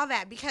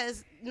 that,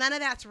 because none of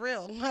that's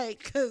real.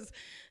 Like, because,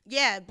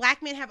 yeah,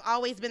 black men have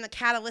always been the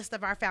catalyst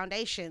of our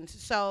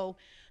foundations. So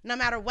no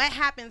matter what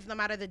happens, no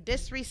matter the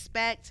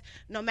disrespect,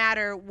 no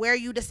matter where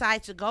you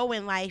decide to go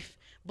in life,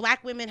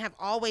 black women have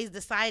always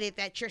decided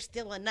that you're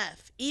still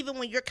enough. Even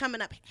when you're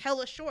coming up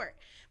hella short,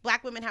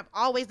 black women have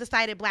always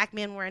decided black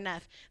men were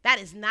enough. That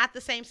is not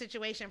the same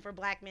situation for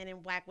black men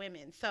and black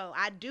women. So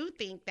I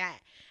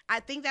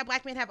think that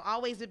black men have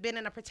always been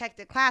in a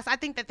protected class. I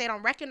think that they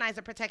don't recognize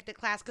a protected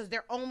class because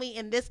they're only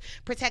in this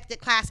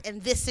protected class in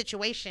this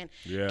situation.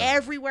 Yeah.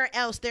 Everywhere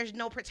else, there's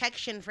no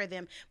protection for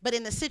them. But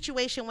in the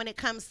situation when it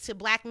comes to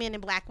black men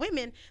and black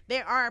women,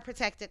 they are a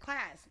protected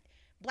class.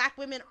 black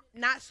women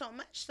not so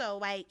much so.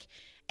 Like,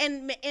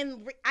 and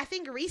I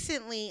think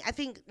recently, I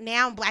think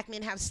now black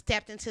men have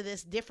stepped into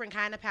this different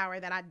kind of power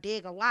that I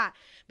dig a lot.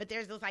 But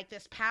there's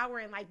this power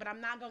and but I'm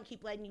not gonna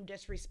keep letting you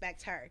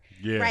disrespect her,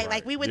 right?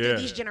 Like we went through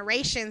these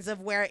generations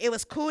of where it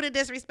was cool to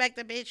disrespect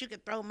a bitch. You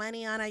could throw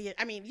money on her.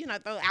 I mean,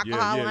 throw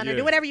alcohol on her,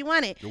 do whatever you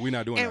wanted. But we're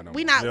not doing that.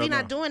 We're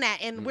not doing that.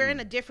 And we're in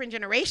a different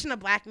generation of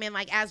black men.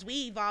 Like as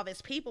we evolve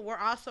as people, we're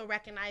also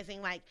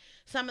recognizing like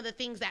some of the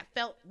things that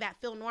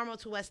feel normal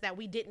to us that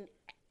we didn't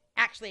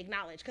actually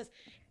acknowledge, because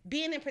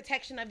being in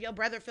protection of your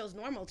brother feels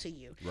normal to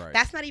you. Right.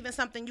 That's not even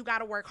something you got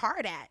to work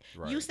hard at.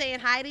 Right. You saying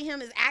hi to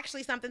him is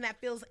actually something that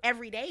feels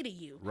every day to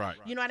you. Right.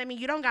 You know what I mean?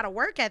 You don't got to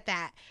work at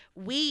that.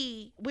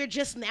 We're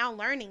just now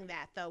learning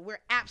that, though.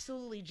 We're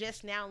absolutely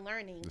just now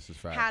learning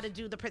how to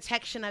do the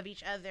protection of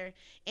each other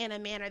in a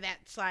manner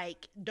that's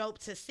like dope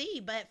to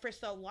see. But for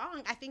so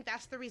long, I think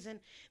that's the reason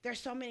there's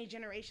so many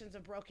generations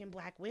of broken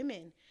black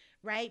women.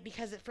 Right?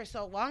 Because for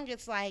so long,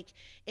 it's like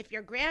if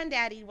your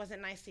granddaddy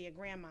wasn't nice to your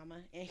grandmama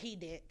and he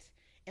did,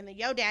 and then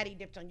your daddy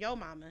dipped on your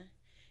mama,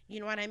 you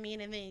know what I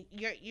mean? And then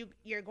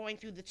you're going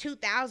through the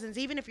 2000s,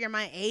 even if you're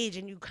my age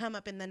and you come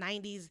up in the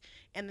 90s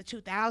and the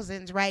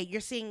 2000s, right? You're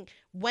seeing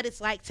what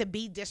it's like to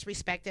be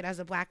disrespected as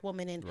a black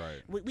woman. And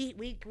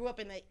we grew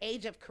up in the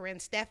age of Corinne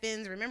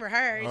Steffens. Remember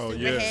her? Oh,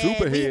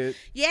 Superhead.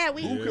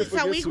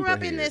 We grew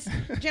up in this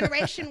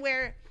generation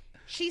where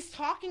she's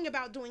talking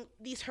about doing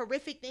these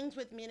horrific things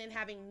with men and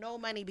having no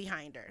money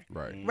behind her.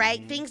 Right.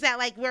 Right? Things that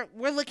like we're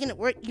looking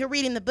at, you're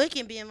reading the book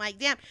and being like,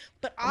 damn.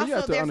 But also you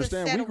have to there's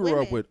understand, a set we of grew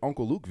women. up with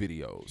Uncle Luke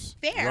videos.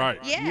 Fair. Right.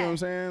 Yeah. You know what I'm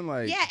saying?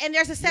 Like, yeah, and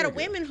there's a set of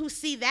women who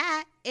see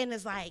that and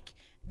is like,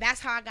 that's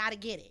how I gotta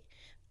get it.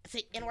 So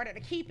in order to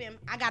keep him,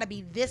 I gotta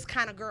be this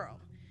kind of girl.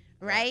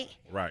 Right?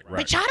 Right.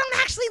 But y'all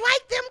don't actually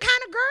like them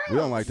kind of girls. we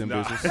don't like them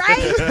bitches.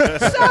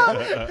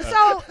 Right?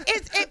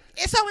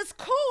 So it's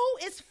cool.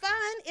 It's fun.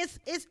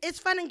 It's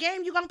fun and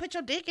game. You gonna put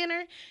your dick in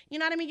her. You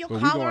know what I mean? You'll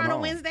But we call her going on a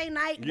home. Wednesday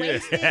night, Yeah.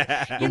 wasted.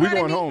 But You we know what I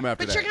going mean? home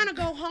after But that. you're gonna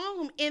go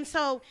home. And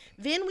so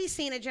then we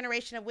seen a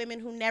generation of women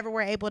who never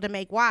were able to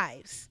make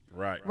wives.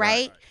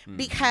 Right?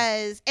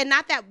 Because, and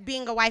not that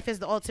being a wife is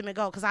the ultimate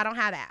goal, because I don't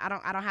have that.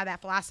 I don't have that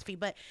philosophy.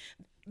 But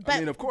I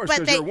mean, of course,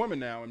 because you're a woman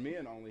now, and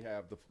men only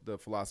have the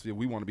philosophy of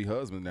we want to be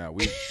husbands now.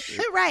 We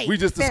right. We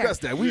just Fair.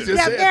 discussed that. We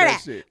just said fair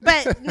that shit.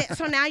 But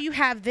so now you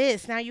have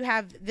this. Now you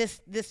have this.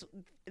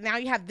 Now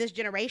you have this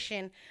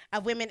generation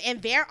of women,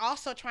 and they're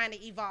also trying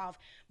to evolve.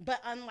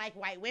 But unlike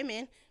white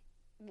women,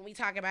 when we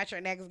talk about your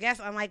next guest,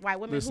 unlike white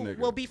women who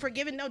will be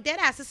forgiven, no, dead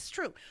ass, this is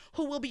true,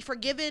 who will be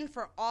forgiven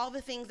for all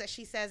the things that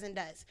she says and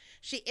does.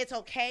 It's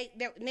okay.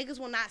 Niggas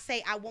will not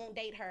say, I won't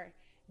date her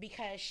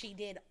because she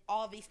did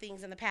all these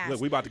things in the past. Look,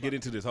 we about to get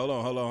into this. Hold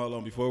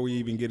on. Before we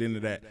even get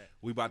into that,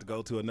 we about to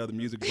go to another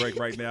music break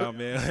right now,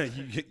 man.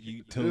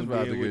 you tuned It's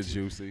about in to with get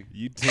juicy.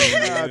 You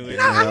tuned in with,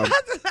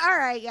 All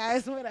right,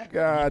 guys, whatever.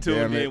 God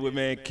damn tuned it. in with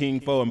man King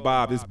Fo and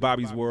Bob. This is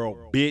Bobby's World,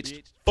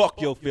 bitch.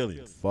 Fuck your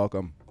feelings. Fuck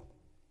them.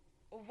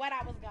 What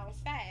I was gonna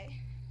say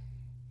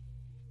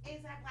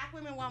is that black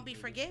women won't be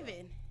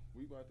forgiven.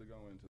 We about to go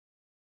into.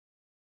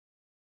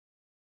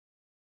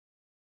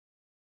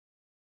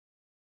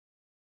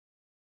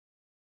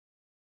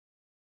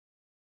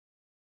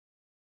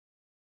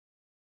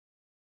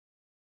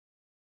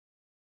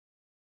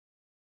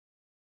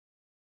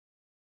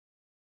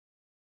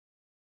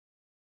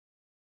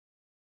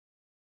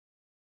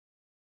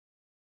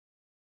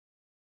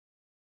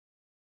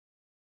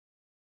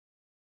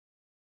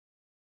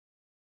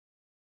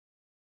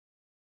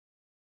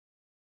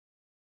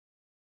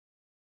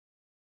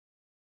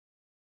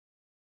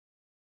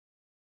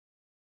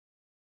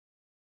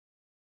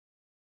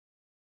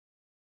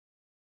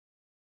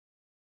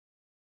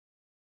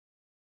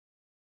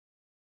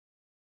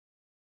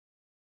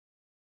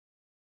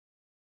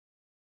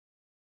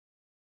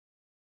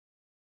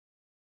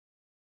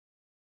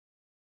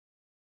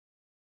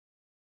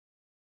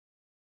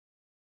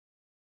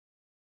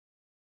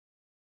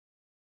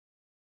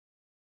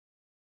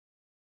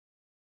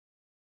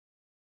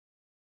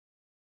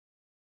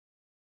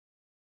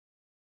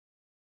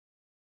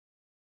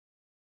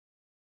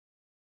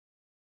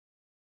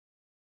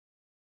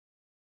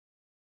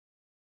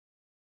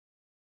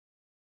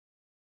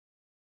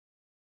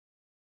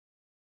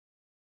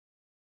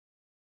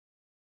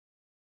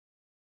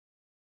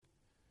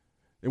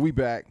 And we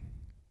back.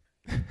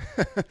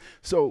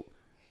 So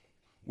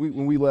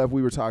when we left,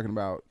 we were talking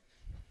about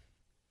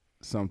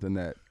something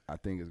that I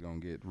think is gonna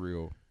get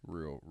real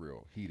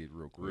heated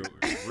real quick.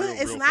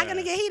 It's not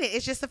gonna get heated.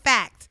 It's just a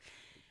fact.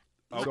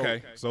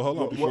 Okay, so hold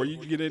on. Before you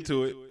get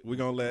into it, we're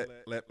gonna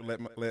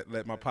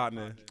let my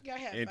partner Go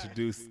ahead,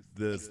 introduce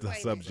the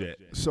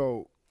subject.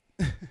 So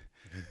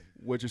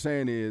what you're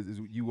saying is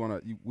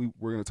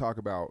we're gonna talk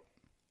about.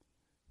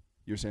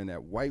 You're saying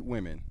that white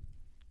women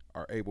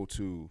are able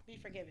to Be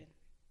forgiven.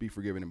 be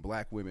forgiven, and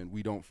black women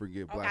we don't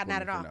forgive black God, women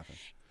not at all. for nothing.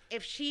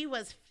 if she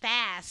was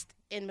fast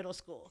in middle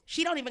school,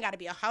 she don't even got to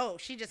be a hoe.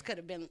 She just could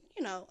have been,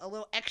 a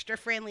little extra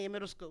friendly in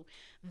middle school.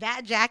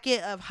 That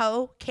jacket of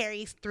hoe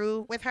carries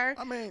through with her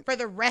for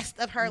the rest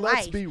of her life.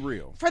 Let's be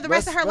real. For the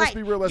rest of her life. Let's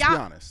be real. Let's be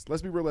honest.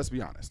 Let's be real. Let's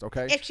be honest.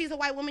 Okay. If she's a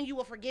white woman, you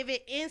will forgive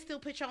it and still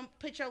put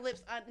your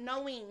lips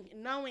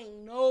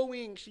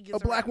knowing she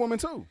gets a black woman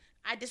too.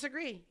 I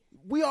disagree.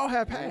 We all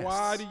have past.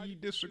 Why do you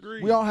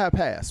disagree? We all have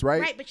past,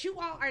 right? Right, but you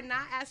all are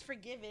not as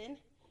forgiving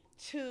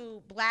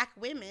to black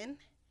women.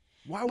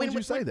 Why would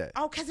you say that?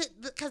 Oh, because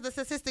the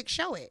statistics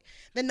show it.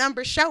 The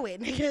numbers show it.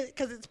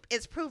 Because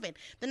it's proven.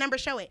 The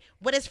numbers show it.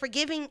 What is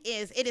forgiving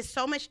is it is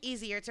so much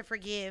easier to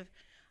forgive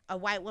a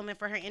white woman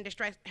for her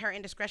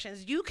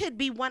indiscretions. You could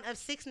be one of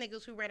 6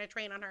 niggas who ran a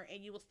train on her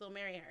and you will still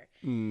marry her.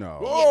 No.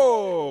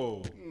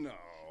 Whoa. No.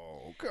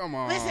 Come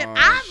on. Listen,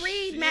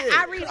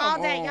 I read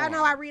all day. Y'all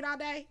know I read all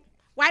day.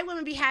 White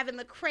women be having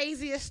the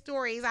craziest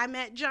stories. I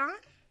met John.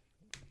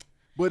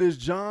 But is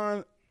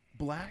John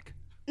black?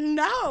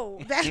 No,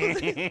 but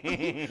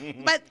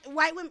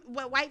white women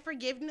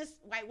forgiveness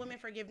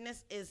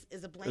is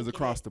a blanket. Is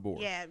across the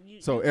board. Yeah.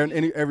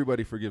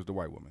 Everybody forgives the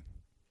white woman.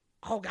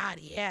 Oh God,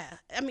 yeah.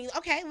 I mean,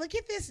 okay, look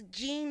at this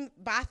Jean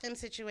Botham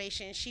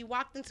situation. She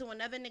walked into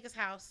another nigga's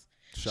house,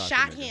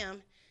 shot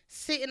him,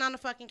 sitting on the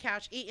fucking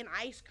couch eating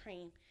ice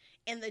cream,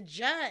 and the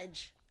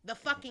judge, the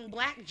fucking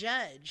black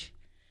judge,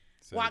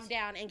 walked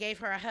down and gave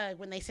her a hug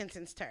when they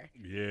sentenced her.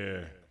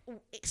 Yeah.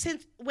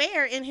 Since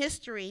where in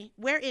history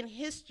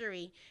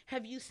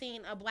have you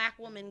seen a black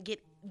woman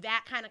get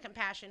that kind of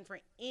compassion for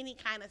any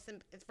kind of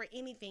for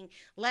anything,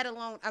 let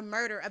alone a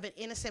murder of an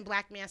innocent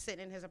black man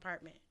sitting in his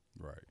apartment?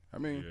 Right. I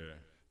mean,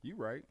 you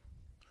right.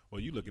 Well,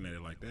 you looking at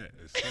it like that.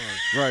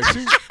 Right.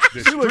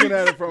 She looking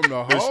at it from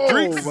the whole.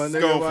 Streets is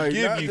gonna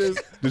forgive you.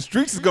 The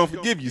streets is gonna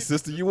forgive you,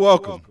 sister. You're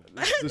welcome.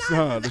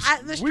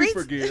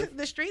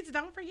 The streets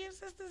don't forgive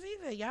sisters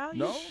either, y'all.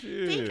 No.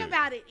 Think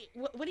about it.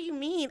 What do you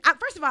mean?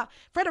 First of all,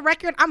 for the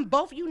record, I'm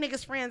both you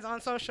niggas friends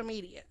on social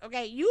media.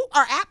 Okay, you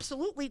are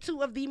absolutely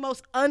 2 of the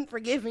most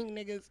unforgiving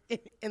niggas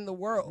in the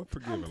world.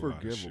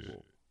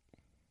 Unforgivable.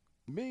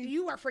 Me?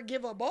 You are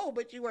forgivable,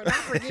 but you are not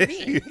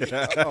forgiving.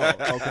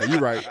 Okay,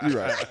 you're right.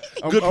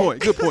 Good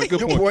point.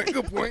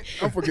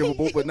 I'm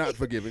forgivable, but not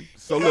forgiving.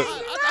 So look,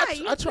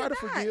 I try to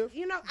forgive.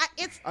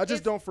 I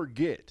just don't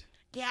forget.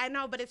 Yeah, I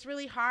know, but it's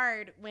really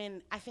hard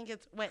when I think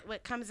it's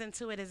what comes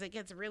into it is it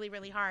gets really,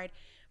 really hard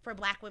for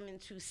black women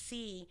to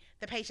see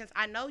the patience.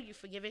 I know you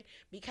forgive it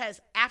because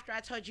after I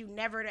told you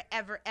never to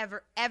ever,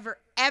 ever, ever,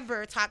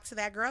 ever talk to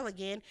that girl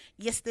again,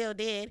 you still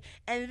did.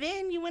 And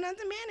then you went on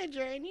to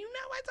manager and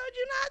I told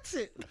you not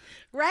to,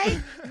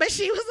 right? But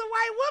she was a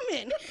white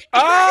woman.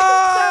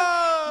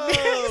 Oh!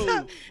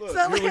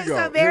 So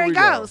there it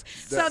goes.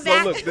 So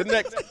look, the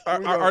next,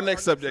 our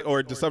next subject,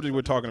 or the subject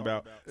we're talking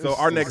about. So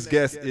our next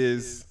guest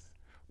is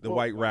the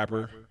white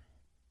rapper.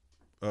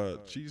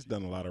 She's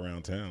done a lot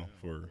around town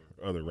for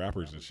other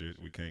rappers and shit.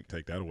 We can't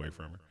take that away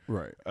from her.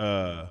 Right.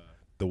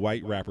 The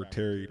white rapper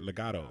Terry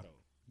Legato.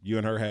 You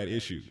and her had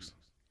issues.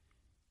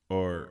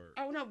 Or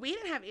oh no, we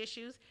didn't have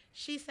issues.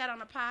 She said on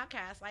a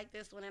podcast like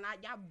this one, and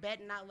y'all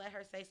better not let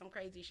her say some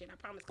crazy shit. I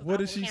promise. What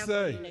did she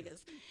say?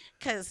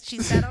 Because she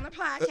said on a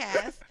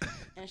podcast,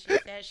 and she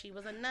said she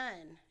was a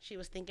nun. She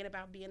was thinking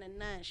about being a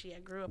nun. She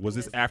had grew up. Was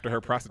this after her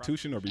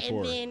prostitution or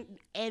before?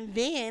 And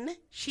then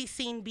she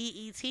seen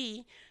BET,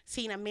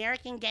 seen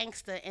American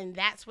Gangster, and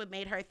that's what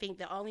made her think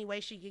the only way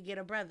she could get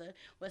a brother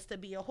was to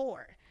be a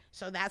whore.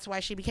 So that's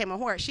why she became a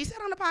whore. She said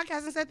on the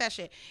podcast and said that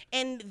shit.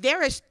 And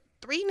there is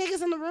 3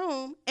 niggas in the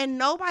room, and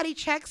nobody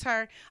checks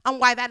her on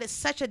why that is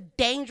such a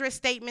dangerous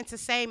statement to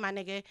say, my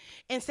nigga.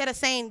 Instead of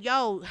saying,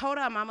 yo, hold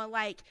on, mama,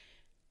 like,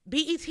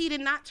 BET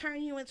did not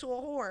turn you into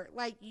a whore.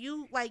 Like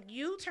you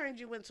turned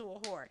you into a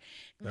whore.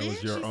 That then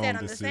was your she own said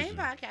on decision. the same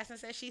podcast and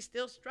said she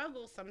still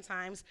struggles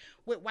sometimes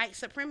with white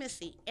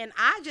supremacy. And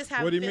I just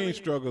have What do you mean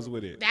struggles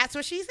with it? That's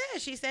what she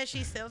said. She said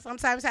she still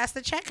sometimes has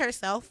to check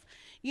herself.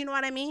 You know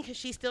what I mean? Because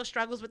she still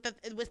struggles with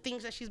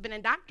things that she's been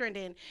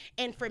indoctrinated in.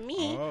 And for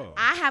me,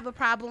 I have a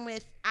problem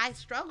with, I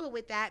struggle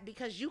with that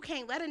because you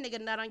can't let a nigga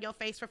nut on your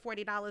face for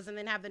 $40 and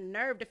then have the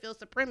nerve to feel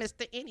supremacist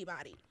to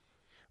anybody.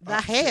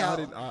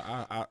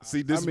 Hell.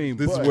 See, this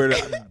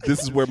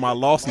is where my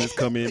lostness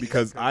come in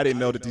because I didn't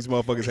know that these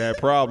motherfuckers had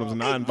problems,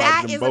 and I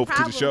invited them both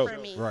to the show.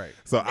 Right.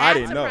 So I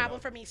didn't know. That's a problem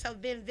for me. So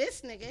then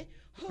this nigga,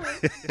 who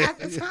at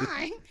the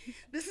time,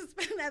 this is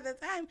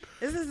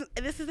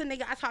a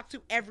nigga I talk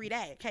to every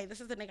day. Okay,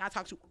 this is a nigga I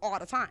talk to all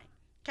the time.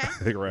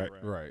 Okay.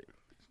 Right.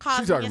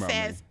 Calls me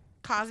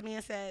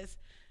and says,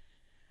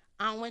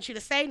 I don't want you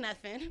to say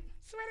nothing.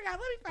 Swear to God, let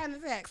me find the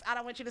text. I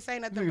don't want you to say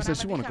nothing, but I'm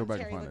going to become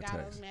Terry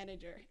Legato's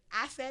manager.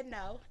 I said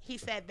no. He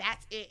said,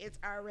 that's it. It's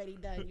already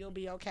done. You'll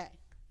be okay.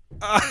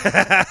 My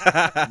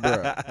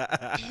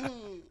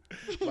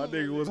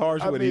nigga was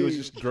harsh with it. He was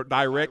just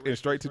direct and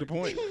straight to the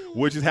point,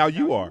 which is how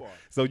you are.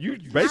 So you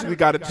basically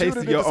got a taste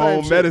of your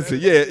own medicine.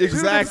 Yeah,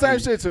 exactly. Same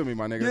shit to me,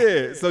 my nigga.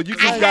 Yeah, so you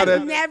just got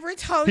to. Never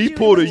told you. He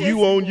pulled a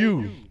you on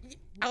you.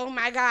 Oh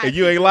my God. And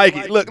you ain't like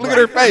it. Look at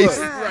her face.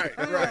 Right.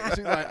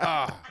 She's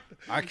like,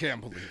 I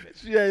can't believe it.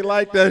 She ain't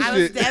like that I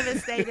was shit.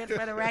 devastated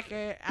for the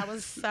record. I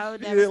was so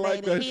She didn't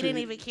like devastated. that He didn't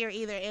shit. even care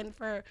either. And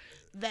for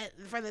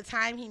the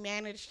time he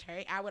managed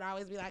her, I would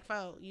always be like,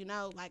 "Fo,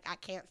 like I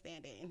can't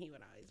stand it," and he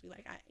would always be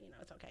like,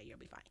 "It's okay, you'll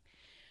be fine."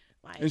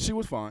 Like, And she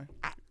was fine.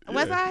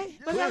 was I?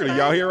 Was I Clearly, fine?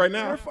 y'all here right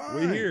now. We're fine.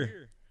 We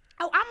here.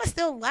 Oh, I'ma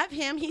still love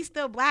him. He's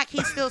still black.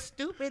 He's still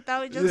stupid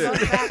though. It just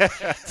goes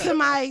back to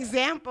my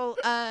example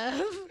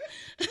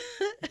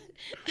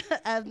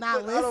of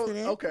not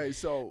listening. Okay,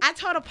 so I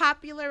told a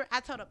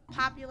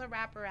popular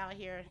rapper out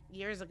here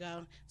years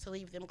ago to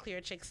leave them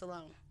clear chicks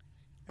alone.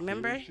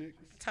 Remember?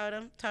 Told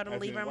him to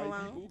leave him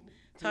alone.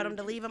 Told him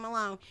to leave him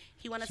alone.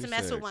 He wanted She to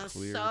mess said with one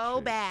clear so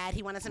chicks. bad.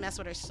 He wanted to mess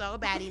with her so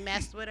bad. He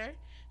messed with her.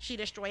 She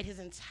destroyed his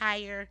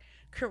entire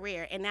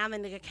career. And now the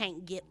nigga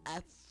can't get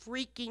a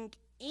freaking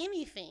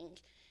anything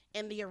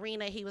in the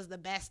arena he was the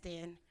best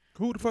in.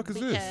 Who the fuck is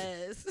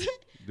this? Because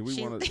do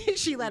we want to?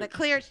 he let a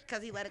clear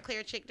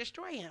chick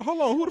destroy him.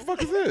 Hold on, who the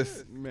fuck is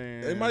this?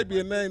 Man, It might be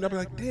a name. I'll be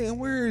like, damn,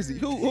 where is he?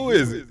 Who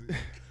is it?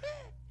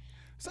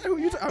 Say who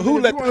you. Who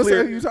let the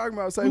clear? Who you talking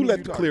about? Say Who who let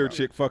you the talking clear about.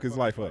 chick fuck his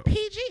life up?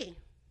 PG.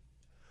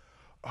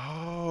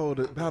 Oh,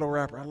 the battle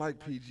rapper. I like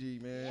PG,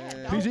 Yeah,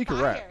 man. dope, PG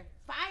can rap.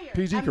 Fire.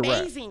 PG can rap.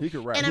 Amazing. He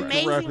can rap. An He can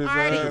amazing rap his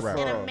artist. ass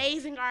An off.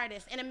 amazing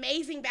artist. An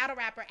amazing battle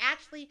rapper.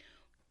 Actually,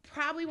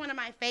 probably one of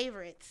my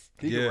favorites.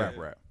 He Yeah. can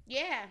rap.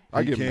 Yeah.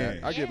 I He give him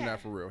can. that. I give him Yeah.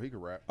 that for real. He can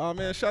rap. Oh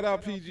man, shout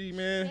out PG,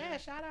 man. Yeah,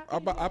 shout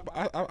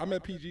out. I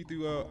met PG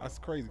through that's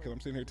crazy because I'm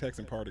sitting here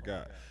texting Part of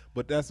God,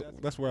 but that's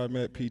where I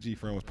met PG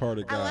from, was Part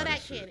of God. I love and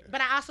that shit. kid.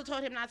 But I also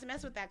told him not to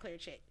mess with that clear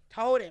chick.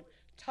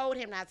 Told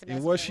him not to mess And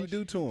with what her. she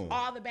do to him?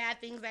 All the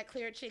bad things that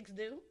clear chicks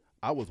do.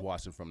 I was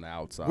watching from the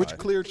outside. Which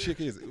clear chick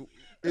is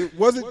it?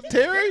 Was it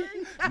Terry?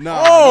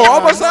 Nah, Oh, nah,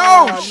 I'm gonna say,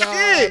 nah, oh, nah,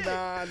 shit.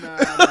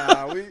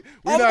 Nah. We're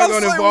I'm not gonna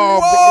gonna say,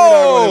 involve. whoa. We're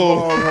not gonna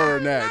involve her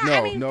in that. No,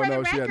 I mean, for the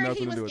no. She had record,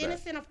 nothing he to do was with that.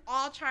 innocent of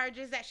all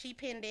charges that she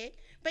pinned it.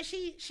 But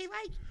she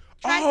like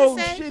tried Oh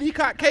to say. shit, he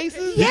caught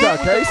cases. He got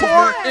Yeah. cases,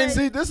 Yeah. and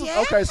see, this is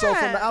okay. So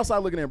from the Yeah. outside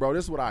looking in, bro,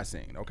 this is what I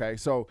seen. Okay,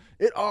 so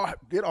it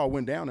all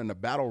went down in the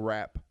battle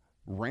rap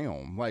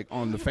realm, like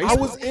on the Facebook. I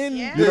was in.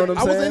 Yeah. You know what I'm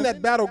I was saying? in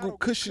that battle group,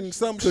 Cushion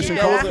some shit. Cushion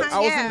I was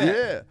Culture. in that.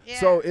 Yeah. Yeah.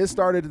 So it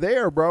started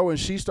there, bro, and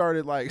she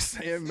started like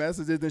saying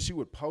messages. Then she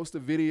would post a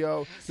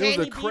video. Saying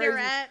There he was a beat her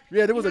crazy, up.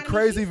 yeah, there was You a know what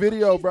I mean? crazy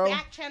video, she's bro.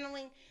 Back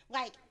channeling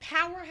like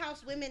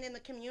powerhouse women in the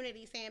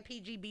community saying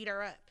PG beat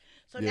her up.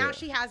 So Yeah. now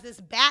she has this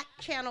back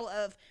channel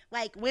of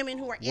like women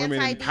who are Women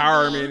anti-BB.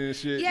 empowerment and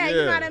shit, Yeah, you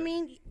know yeah. what I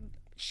mean.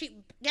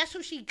 Guess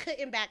who she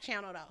couldn't back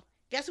channel though.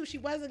 Guess who she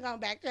wasn't gonna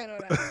back channel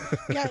though.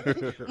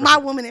 Yeah, my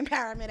woman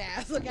empowerment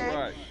ass. Okay.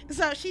 Right.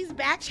 So she's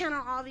back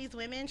channeling all these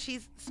women.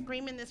 She's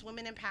screaming this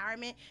woman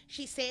empowerment.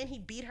 She's saying he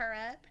beat her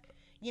up.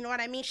 You know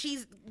what I mean?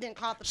 She's then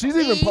called the She's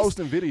police. even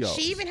posting videos.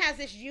 She even has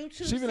this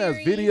YouTube. She even has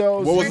series.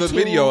 videos. What was the YouTube,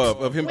 video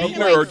of him With beating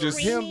him, her or like, just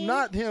screaming. him,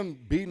 not him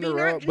beating Beating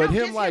her her- up, but no,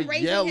 him just like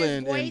raising his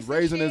yelling voice and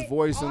raising his shit.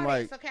 voice All and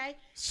this, like. okay?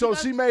 So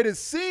goes- she made it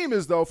seem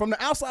as though, from the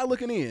outside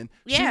looking in,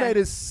 she Yeah. made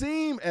it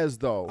seem as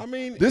though I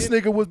mean, this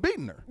nigga was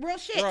beating her. real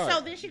shit. Right.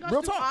 So then she goes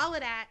Real through talk. all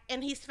of that,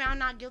 and he's found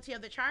not guilty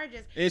of the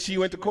charges. and she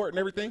went to court and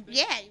everything.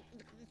 Yeah,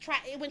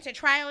 it went to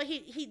trial.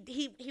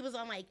 He was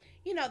on like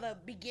the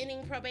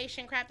beginning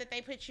probation crap that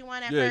they put you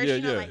on at Yeah, first. yeah,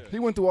 you know, yeah. like He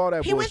went through all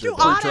that he went bullshit.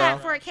 through all Pre-trial.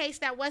 that for a case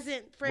that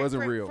wasn't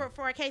Wasn't real.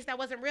 For a case that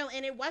wasn't real,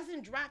 and it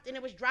wasn't dropped, and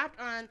it was dropped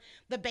on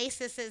the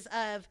basis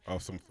of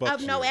Some fuck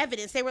of no shit.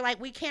 evidence. They were like,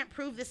 we can't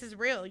prove this is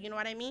real. You know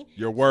what I mean?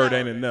 Your word So-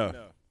 ain't enough.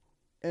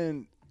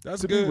 And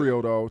That's to good. be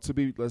real though,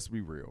 let's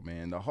be real,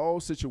 man. The whole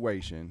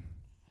situation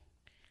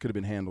could have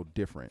been handled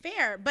different.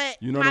 Fair, but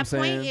You know my what I'm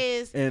saying? point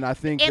is, and I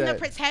think in that the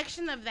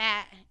protection of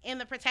that, in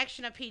the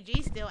protection of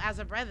PG, still as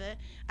a brother,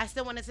 I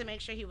still wanted to make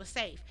sure he was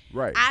safe.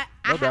 Right. I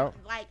No have doubt.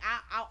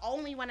 I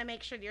only want to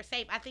make sure you're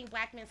safe. I think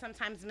black men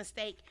sometimes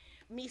mistake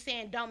me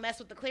saying don't mess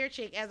with the clear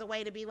chick as a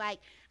way to be like,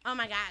 oh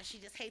my God, she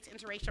just hates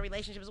interracial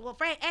relationships. Well,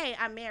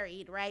 I'm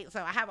married, right?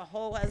 So I have a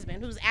whole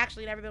husband who's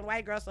actually never been a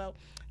white girl, so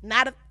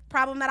not a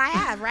problem that I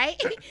have,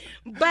 right?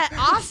 But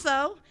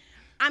also,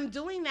 I'm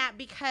doing that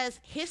because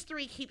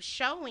history keeps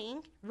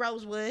showing,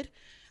 Rosewood,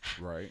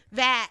 right.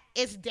 that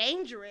it's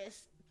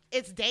dangerous.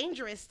 It's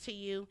dangerous to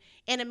you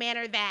in a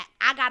manner that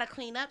I gotta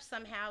clean up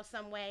somehow,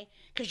 some way,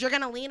 because you're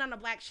gonna lean on a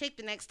black chick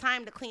the next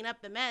time to clean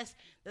up the mess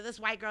that this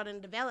white girl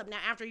didn't develop. Now,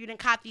 after you done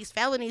caught these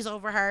felonies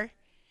over her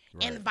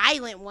and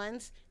violent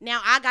ones,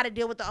 now I gotta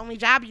deal with the only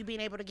job you being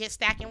able to get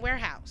stacking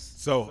warehouse.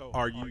 So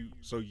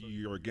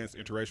you're against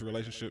interracial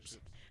relationships?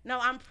 No,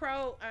 I'm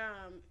pro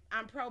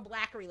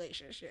black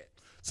relationships.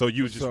 So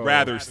you would just So-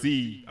 rather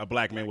see a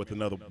black man with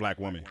another black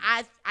woman?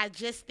 I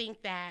just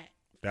think that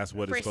That's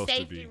what it's for supposed to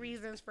safety be.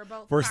 reasons for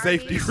both For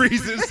parties. safety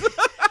reasons.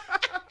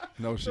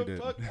 No, she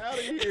didn't. Fuck out of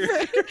here.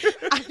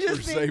 I just For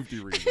think- safety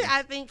reasons.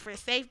 I think for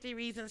safety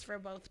reasons for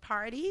both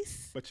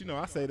parties. But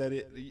I say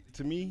that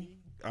to me,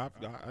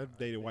 I've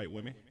dated white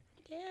women.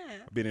 Yeah.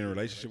 I've been in a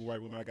relationship with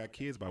white women. I got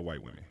kids by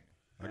white women.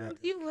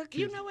 You look.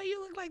 You know what?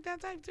 You look like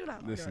that type too,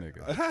 though. This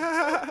nigga.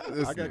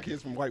 I got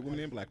kids from white women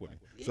and black women.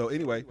 So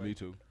anyway, Me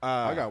too.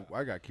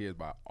 I got kids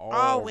by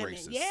all women.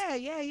 races. Yeah.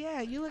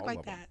 You look All like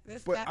of 'em.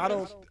 that. but I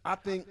don't. I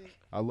think.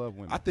 I love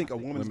women. I think a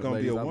woman's Women, gonna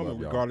ladies, be I a love woman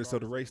y'all. regardless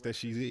of the race that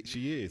she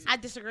is. I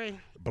disagree.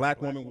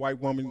 Black woman, white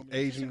woman,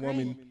 Asian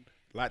woman,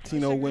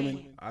 Latino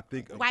women. I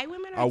think White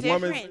women a are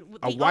woman's different.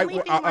 a The white only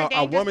wo- thing more a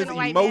dangerous woman's than a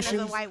white man is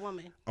emotions. a white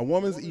woman. A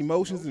woman's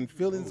emotions and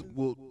feelings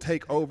will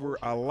take over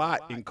a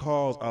lot and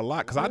cause a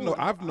lot.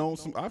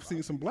 Because I've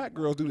seen some black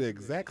girls do the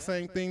exact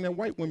same thing that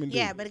white women do.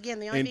 Yeah, but again,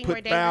 the only and thing put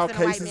more dangerous than a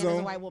white man cases is a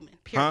on. white woman.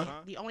 Period.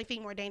 Huh? The only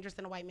thing more dangerous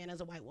than a white man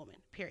is a white woman.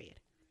 Period.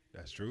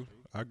 That's true.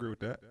 I agree with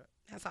that.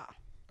 That's all.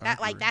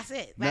 That's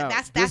it. Now,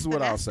 That's this is the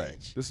what I'll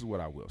message. say. This is what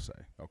I will say.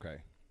 Okay,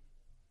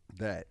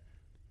 that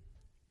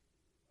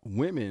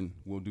women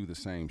will do the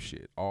same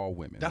shit. All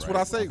women. That's right? what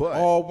I say. But,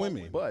 all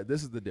women. But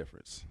this is the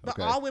difference. But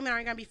Okay? all women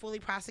aren't going to be fully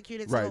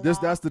prosecuted. To Right. the law.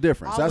 That's the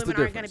difference. All That's the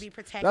women difference. aren't going to be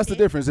protected. That's the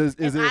difference. Is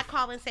if if I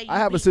call and say you I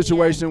have a beat me up-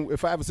 situation.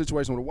 If I have a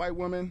situation with a white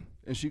woman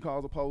and she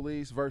calls the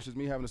police versus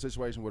me having a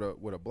situation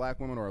with a black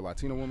woman or a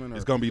Latino woman, or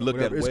It's gonna be looked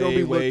whatever, at it's gonna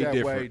be way, looked at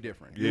different. way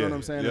different. You know what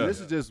I'm saying? Yeah. And this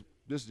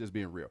is just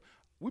being real.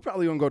 We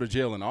probably gonna go to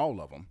jail in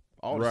all of them.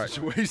 All the Right.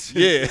 situations.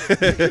 Yeah.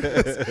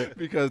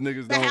 because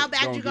niggas But don't. how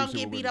bad don't you do gonna shit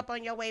get with beat women. up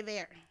on your way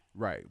there?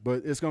 Right,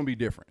 but it's gonna be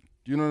different.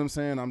 You know what I'm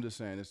saying? I'm just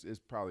saying it's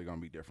probably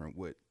gonna be different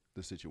with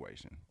the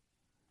situation.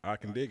 I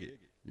can dig it.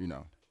 You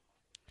know,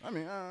 I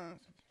mean,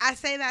 I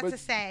say that But to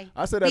say,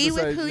 I said that be to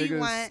say, with who you niggas,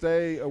 want,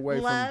 stay away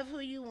love who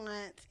you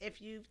want.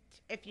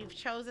 If you've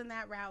chosen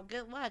that route,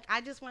 good luck.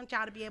 I just want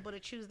y'all to be able to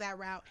choose that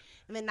route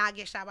and then not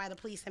get shot by the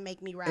police and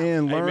make me route.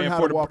 and Hey, learn man, how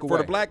for to walk away. For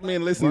the black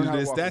men listening Learn to how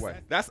to this, walk away.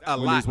 that's a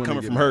When lot these women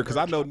coming get from mad. her. Because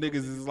I know niggas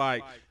is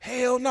like,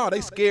 hell no,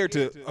 they scared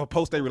to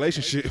post their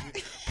relationship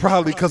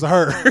probably because of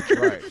her.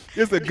 Right.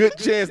 It's a good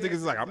chance niggas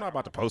is like, I'm not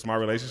about to post my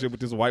relationship with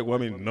this white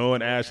woman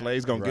knowing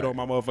Ashley's going to get Right. on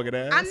my motherfucking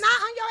ass. I'm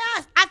not on your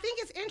ass. I think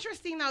it's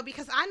interesting though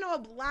because I know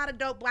a lot of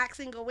dope black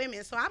single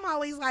women, so I'm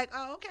always like,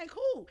 oh, okay,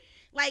 cool.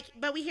 Like,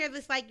 but we hear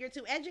this like you're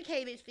too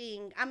educated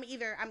thing. I'm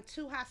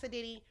too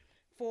Hasidity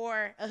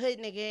for a hood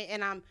nigga,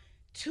 and I'm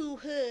too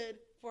hood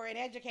for an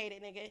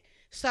educated nigga.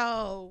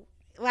 So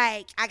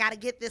like, I gotta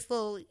get this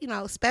little,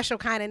 special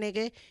kind of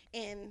nigga,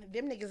 and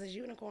them niggas is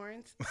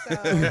unicorns. So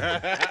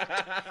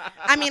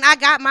I mean, I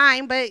got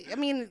mine, but I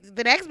mean,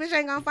 the next bitch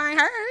ain't gonna find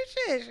her.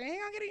 Shit, she ain't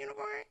gonna get a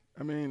unicorn.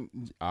 I mean,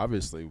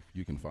 obviously,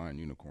 you can find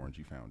unicorns.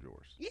 You found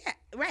yours. Yeah,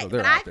 right. So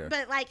they're but out there.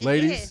 But like,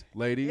 Ladies,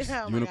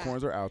 again, oh my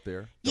unicorns God. are out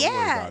there. Don't worry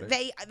Yeah, about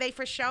it. they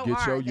for sure Get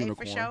are. your They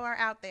unicorn. for sure are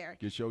out there.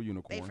 Get your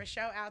unicorn. They for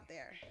sure out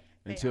there.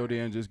 They Until are.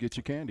 then, just get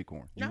your candy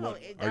corn. No,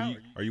 it Are you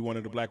don't. are you one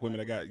of the black women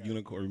that got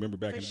unicorn? Remember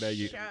back For in the day,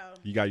 sure.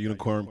 you got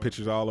unicorn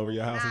pictures all over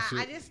your house and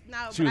Nah, shit. I just no.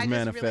 She but was I just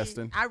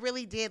manifesting. I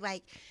really did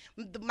like.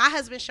 My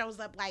husband shows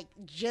up like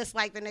just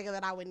like the nigga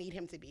that I would need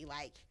him to be,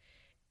 like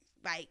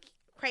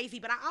crazy.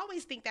 But I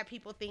always think that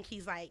people think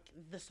he's like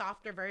the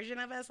softer version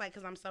of us, like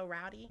because I'm so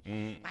rowdy.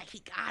 Like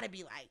he gotta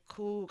be like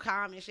cool,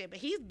 calm and shit. But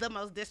he's the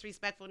most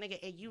disrespectful nigga,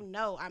 and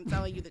I'm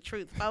telling you the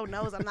truth. Fo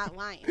knows I'm not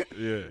lying.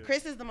 Yeah.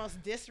 Chris is the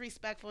most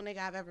disrespectful nigga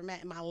I've ever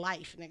met in my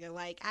life, nigga.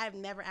 Like I've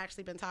never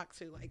actually been talked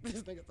to like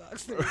this nigga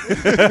talks to me.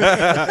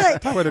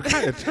 That would have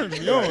kind of turned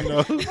me on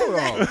though. Hold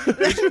on.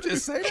 Did you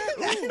just say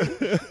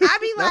that? I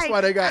be like, That's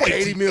why they got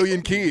 80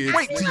 million kids.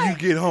 Wait till you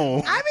get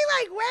home. I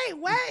be like, wait,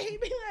 what? He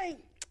be like,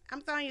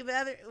 I'm telling you,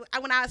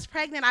 when I was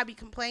pregnant, I'd be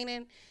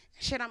complaining.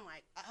 Shit, I'm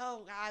like,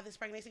 oh, God, this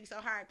pregnancy so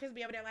hard. Chris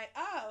be over there like,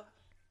 oh,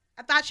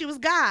 I thought she was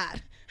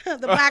God. The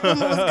black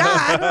woman was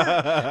God.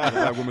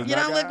 Black woman's You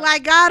not don't look God?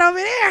 like God over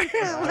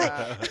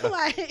there.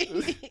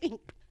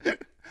 like,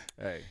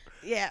 Hey,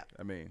 yeah.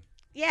 I mean,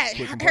 Yeah, Quit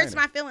it hurts complaining.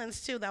 my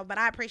feelings, too, though, but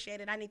I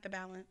appreciate it. I need the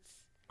balance.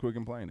 quit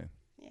complaining.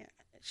 Yeah.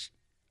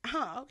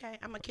 Okay.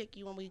 I'm going to kick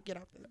you when we get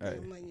off this. Hey.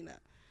 I'm letting you know.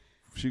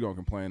 She gonna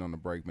complain on the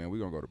break, man. We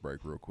gonna go to break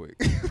real quick.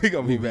 We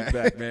gonna be We'll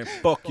back. man.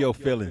 Fuck your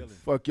feelings.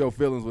 Fuck your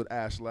feelings with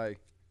Ashley.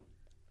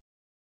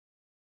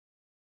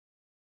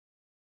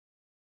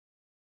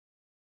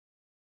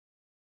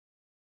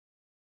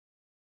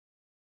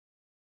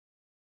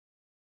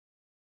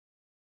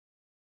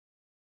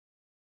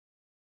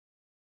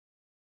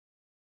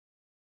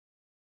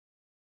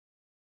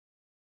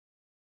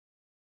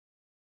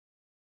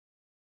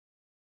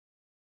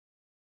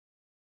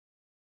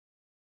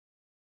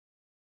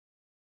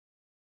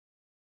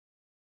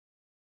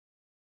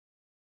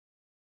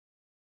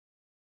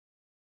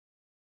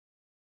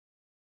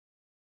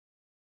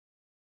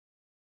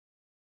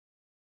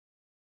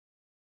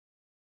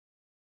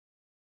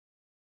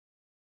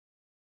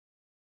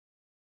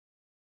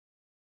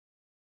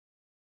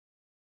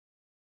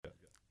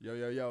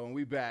 Yo, and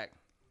we back.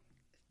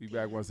 We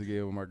back once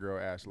again with my girl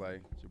Ashley.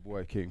 It's your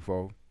boy King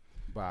Fo,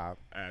 Bob.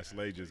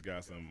 Ashley just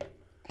got some.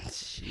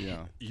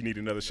 Yeah. You need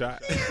another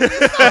shot? Damn,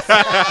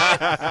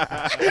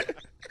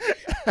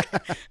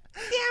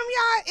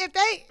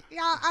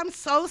 y'all, I'm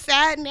so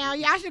sad now.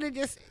 Y'all should have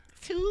just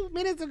 2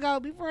 minutes ago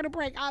before the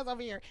break. I was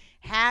over here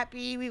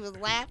happy. We was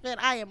laughing.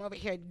 I am over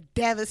here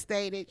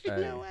devastated. You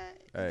know what?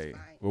 Hey,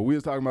 well, we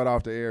was talking about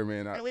off the air,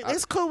 man.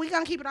 It's cool. We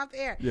gonna keep it off the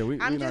air. Yeah, I'm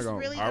not just gonna.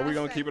 really. Are we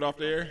gonna keep it off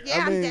the air?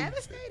 Yeah, I mean, I'm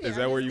devastated. Is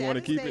that where you want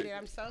to keep it?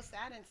 I'm so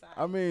sad inside.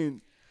 I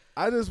mean,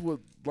 I just would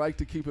like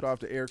to keep it off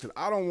the air because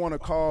I don't want to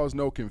cause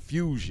no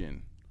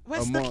confusion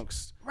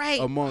amongst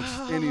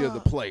any of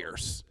the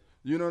players.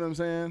 You know what I'm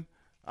saying?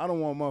 I don't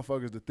want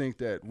motherfuckers to think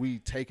that we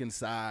taking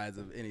sides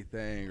of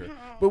anything.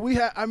 But we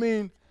have. I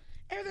mean,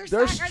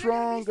 they're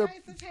strong.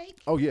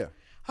 Oh yeah.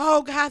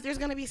 Oh God, there's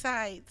gonna be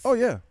sides. Oh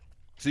yeah.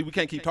 See, we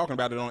can't keep talking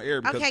about it on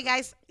air because okay,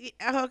 guys.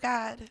 Oh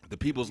God. the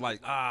people's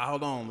like,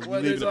 hold on, we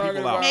What leave they the people talking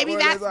out. about? Maybe What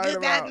that's they talking good.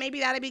 about? Maybe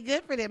that'd be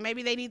good for them.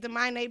 Maybe they need to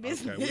mind their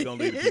business. Okay, we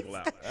gonna leave the people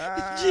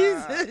out.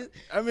 Jesus.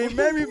 I mean,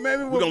 maybe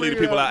we're gonna leave the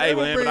people out. Hey,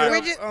 man, but I-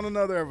 we're just on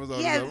another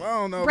episode. Yeah, I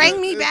don't know. bring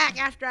but me it's-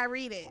 back after I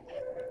read it.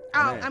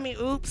 Oh, I mean,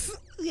 oops.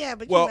 Yeah,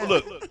 but Well, you know.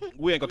 look,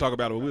 we ain't gonna talk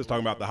about it, but we was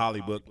talking about the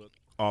Holly book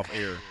off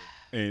air,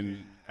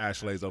 and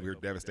Ashley's over here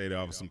devastated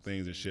over some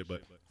things and shit.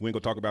 But we ain't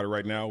gonna talk about it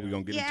right now. We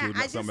gonna get Yeah, into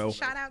I just something else.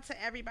 shout out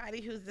to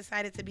everybody who's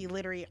decided to be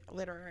literary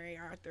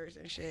authors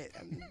and shit.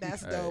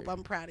 That's dope.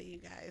 I'm proud of you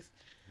guys.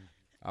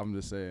 I'm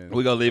just saying.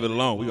 We gonna leave it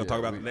alone. We gonna talk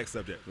about we- the next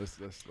subject. Let's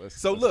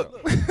So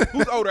look,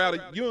 who's older out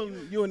of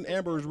you and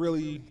Amber is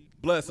really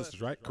blood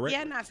sisters, right? Correct.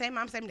 Yeah, not same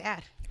mom, same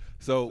dad.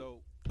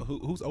 So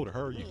who's older,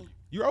 her or you?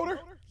 You're older.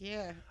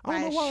 Yeah, I by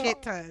don't a know why-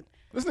 shit ton.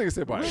 This nigga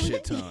said by a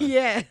shit ton.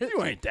 Yeah.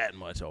 You ain't that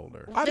much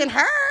older. Than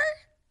her?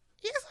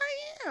 Yes,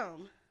 I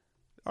am.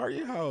 Are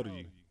you? How old are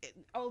you?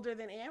 Older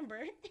than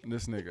Amber.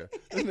 This nigga.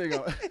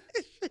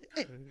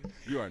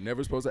 You are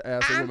never supposed to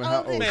ask a I'm woman how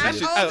old old enough-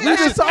 she I'm is. old We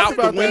just enough talked to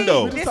about be- that.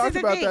 window. We This just is talked the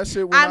about thing. that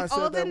shit when I'm I said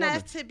old that enough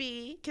woman. to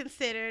be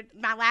considered.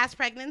 My last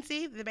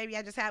pregnancy, the baby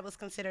I just had, was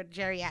considered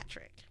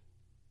geriatric.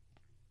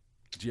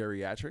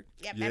 Geriatric?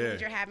 Yep, Yeah. that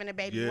means you're having a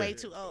baby way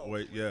too old.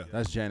 Wait, yeah.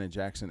 That's Janet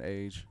Jackson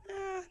age.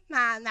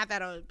 Nah, not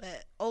that old,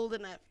 but old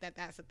enough that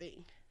that's a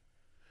thing.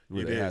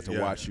 Where It they had is, to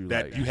yeah. watch you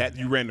that like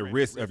you ran the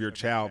risk of your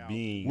child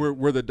being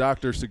where the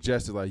doctor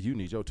suggested like you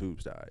need your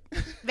tubes tied.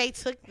 They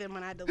took them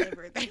when I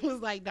delivered. They was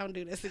like, "Don't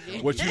do this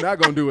again." What you're not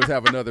gonna do is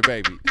have another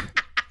baby.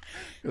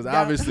 Because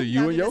obviously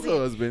you Don't and do your this again.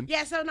 husband.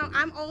 Yeah, so no,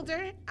 I'm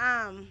older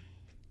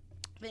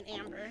than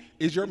Amber.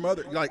 Is your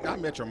mother like? I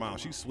met your mom.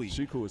 She's sweet.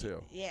 She cool as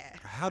hell. Yeah,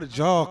 How did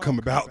y'all come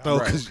about though?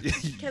 Right.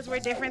 because we're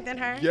different than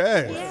her.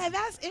 Yes. Yeah,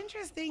 that's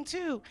interesting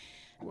too.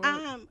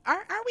 Are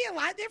we a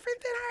lot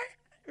different than her?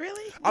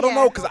 Really? I don't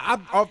Yeah. know because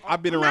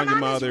I've been around My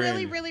your mom mother. is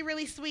really, and, really,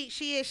 really sweet.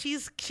 She is.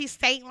 She's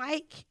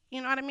saint-like.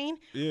 You know what I mean?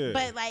 Yeah.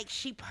 But like,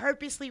 she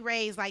purposely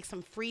raised like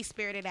some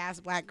free-spirited ass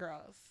black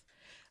girls.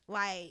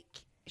 Like,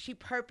 she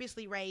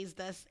purposely raised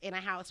us in a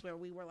house where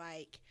we were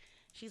like,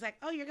 she's like,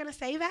 oh, you're gonna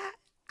say that?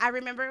 I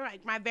remember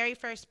like my very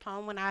first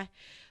poem when I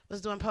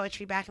was doing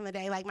poetry back in the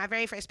day. Like my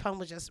very first poem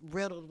was just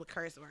riddled with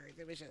curse words.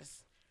 It was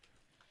just.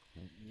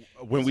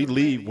 when we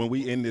leave, when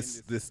we end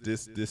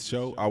this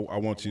show, I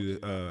want you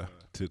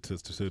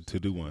to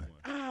do one.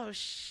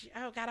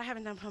 Oh God, I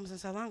haven't done poems in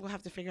so long. We'll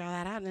have to figure all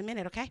that out in a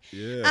minute, okay?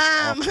 Yeah.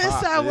 off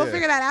top, So we'll yeah.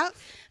 figure that out.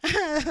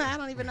 I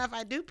don't even know if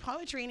I do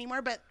poetry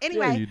anymore, but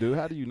anyway. Yeah, you do.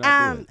 How do you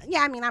not do it? Yeah,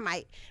 I mean, I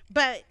might.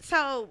 But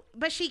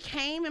she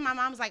came and my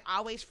mom's like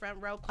always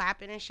front row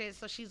clapping and shit.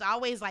 So she's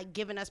always like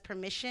giving us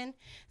permission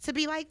to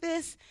be like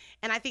this.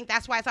 And I think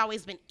that's why it's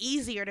always been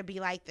easier to be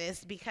like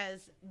this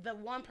because the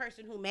one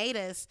person who made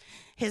us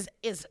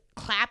is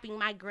clapping.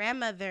 My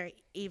grandmother,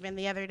 even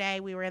the other day,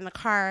 we were in the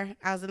car.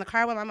 I was in the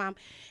car with my mom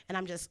and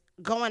I'm just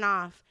going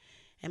off.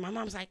 And my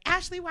mom's like,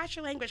 Ashley, watch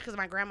your language, because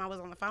my grandma was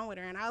on the phone with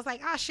her. And I was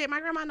like, oh, shit, my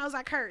grandma knows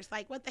I curse.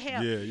 Like, what the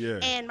hell? Yeah, yeah.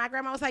 And my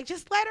grandma was like,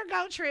 just let her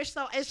go, Trish.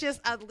 So it's just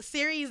a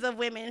series of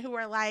women who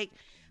are like,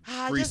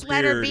 just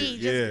let her be.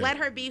 Free-spirited, Just yeah. let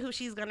her be who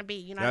she's going to be.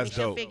 You know That's what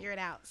I mean? dope. She'll figure it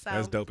out. So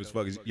That's dope as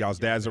fuck. Is y'all's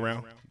dads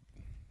around?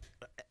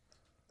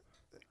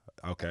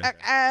 Okay.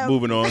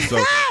 Moving Moving on. So,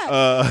 you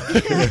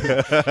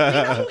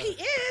know who he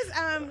is.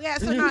 Yeah,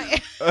 so no.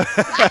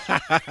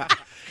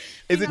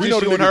 is it We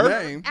just know you the and nigga's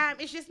her? name.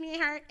 It's just me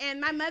and her.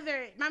 And my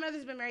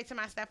mother's been married to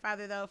my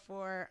stepfather, though,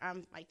 for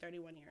like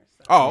 31 years.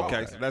 So. Oh,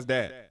 okay. So that's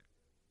dad.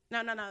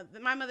 No.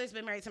 My mother's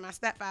been married to my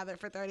stepfather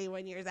for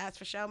 31 years. That's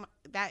for sure.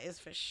 That is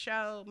for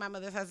sure my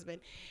mother's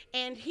husband.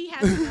 And he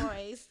has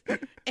boys.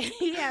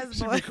 He has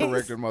She boys. be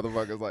correcting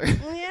motherfuckers like.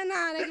 Yeah,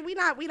 no,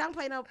 we don't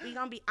play no. We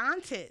gonna be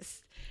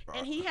honest.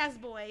 And he has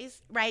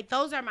boys, right?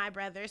 Those are my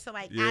brothers. So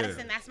like Yeah.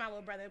 Addison, that's my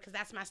little brother because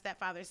that's my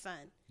stepfather's son.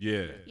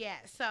 Yeah. Yeah.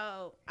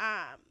 So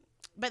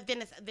but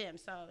then it's them.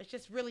 So it's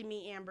just really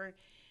me, Amber,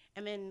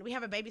 and then we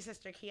have a baby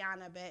sister,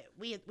 Kiana. But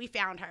we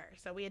found her,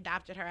 so we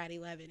adopted her at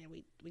 11, and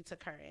we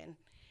took her in.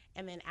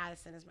 And then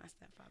Addison is my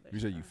stepfather. You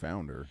said you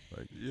found her.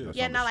 Like, Yeah. that's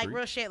Yeah, on the no, like street?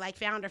 real shit, like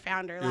found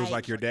her. It was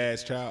like your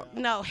dad's child.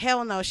 No,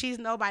 hell no. She's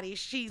nobody.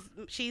 She's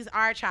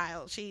our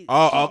child.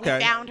 Oh, okay.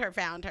 We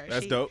found her.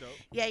 That's dope.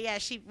 Yeah.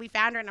 We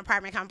found her in an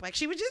apartment complex.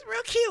 She was just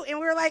real cute, and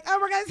we were like, oh,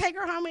 we're gonna take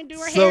her home and do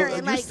her So hair. And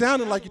you like,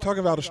 sounded like you're talking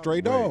about a stray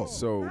dog.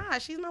 So nah,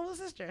 she's my little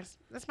sister.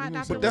 That's my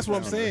adopted. But that's what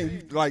I'm little sister.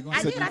 saying. You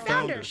I said did. you I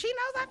found her. She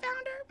knows I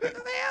found her. What the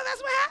hell?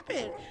 That's what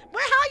happened.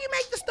 Well, how you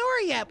make the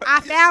story up? I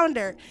found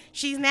her.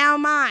 She's now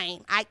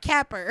mine. I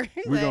kept her.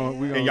 We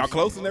gonna And y'all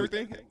close and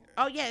everything?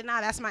 Oh yeah,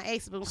 nah, that's my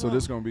ace. Boom. So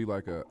this gonna be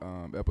like a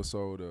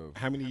episode of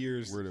How many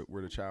years?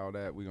 where the child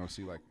at? We gonna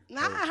see like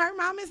Nah, her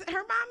mom. She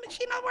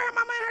knows where her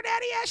mama and her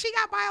daddy at. She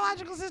got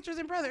biological sisters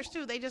and brothers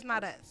too. They just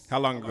not us. How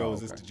long ago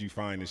did you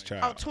find this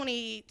child? Oh,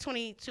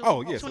 22.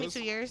 Oh, yeah, so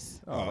 22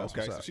 years. Oh, that's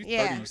okay. what's So up. she's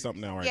Yeah. 30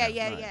 something now, right Yeah, now.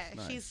 yeah, Nice, yeah.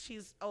 nice.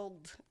 She's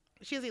old.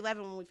 She was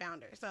 11 when we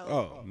found her. So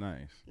Oh,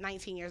 nice.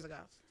 19 years ago.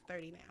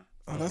 30 now.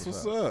 oh, that's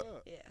what's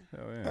up. Yeah.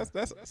 Hell yeah.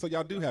 That's so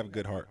y'all do have a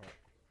good heart.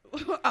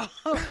 Oh.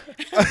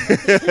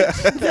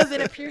 Does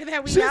it appear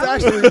that we She's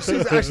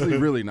know? actually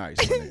really nice,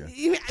 my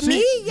nigga.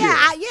 Me?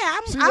 Yeah.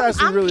 She's I'm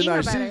actually really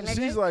peanut nice. butter, nigga.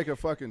 She's like a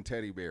fucking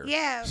teddy bear.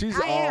 Yeah, She's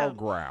I all am.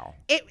 growl.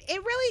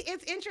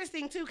 It's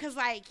interesting too, cause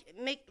like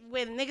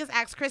when niggas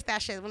ask Chris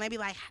that shit, when they be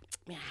like,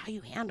 man, how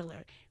you handle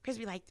her? Chris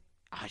be like,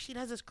 all she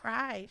does is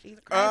cry. She's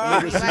a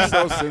crybaby. She's like,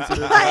 so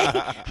sensitive.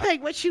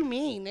 like what you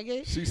mean,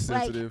 nigga? She's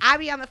like, sensitive. I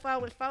be on the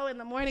phone with Fo in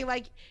the morning,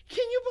 like,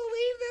 can you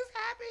believe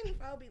this happened?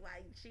 Fo be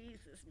like,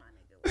 Jesus, my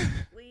nigga,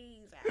 like,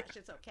 please, Ash,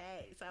 it's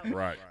okay. So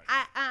Right.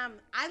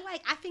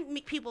 I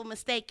think people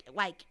mistake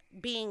like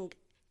being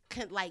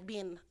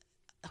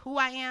who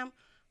I am,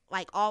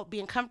 like all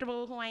being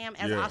comfortable with who I am,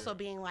 as Yeah. also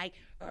being like,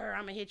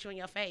 I'm gonna hit you in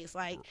your face.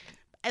 Like,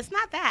 it's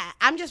not that.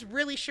 I'm just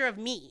really sure of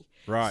me.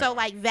 Right. So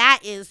like that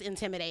is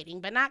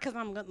intimidating, but not because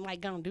I'm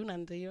gonna do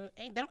nothing to you.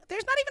 There's not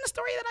even a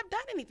story that I've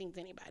done anything to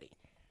anybody.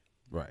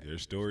 Right.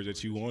 There's stories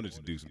that you wanted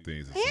to do some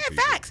things. to some Yeah,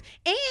 people. facts.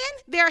 And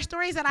there are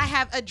stories that I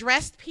have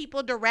addressed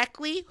people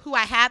directly who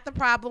I had the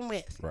problem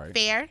with. Right.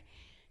 Fair.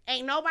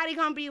 Ain't nobody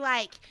gonna be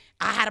like,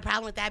 I had a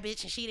problem with that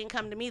bitch and she didn't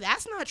come to me.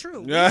 That's not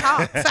true. We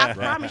talked. I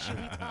promise you,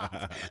 we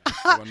talked.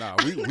 Well, nah,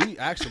 we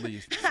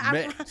actually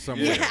met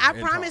somewhere. Yeah, I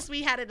and promise talked.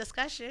 we had a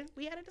discussion.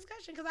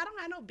 Because I don't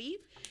have no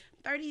beef.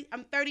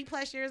 I'm 30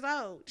 plus years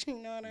old. You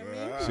know what I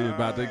mean? She was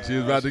about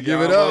to give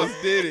Y'all it up.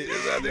 almost did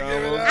it.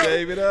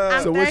 Gave it up.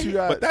 I'm So what 30. you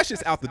got? But that's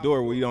just out the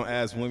door where you don't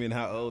ask women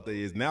how old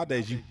they is.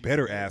 Nowadays, you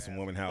better ask a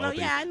woman how No, old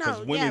they is. yeah, I know. Because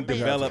women Yeah, but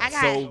develop I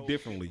got- so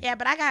differently. Yeah,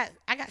 but I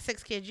got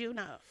 6 kids.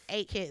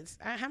 8 kids.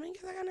 How many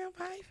kids I got now?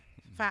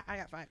 5. I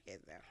got 5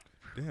 kids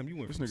now. Damn, you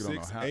went This from nigga don't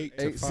know 6, how. 8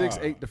 to 6,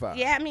 5. 8 to 5.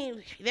 Yeah, I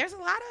mean, there's a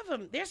lot of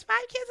them. There's 5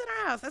 kids in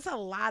our house. That's a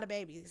lot of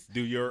babies.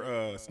 Do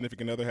your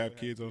significant other have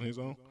kids on his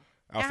own?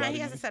 Outside of He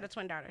has you? a set of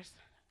twin daughters.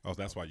 Oh,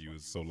 that's why you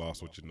was so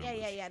lost with your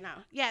numbers. Yeah, no.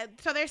 Yeah,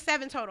 so there's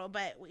 7 total,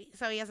 but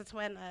so he has a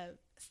twin.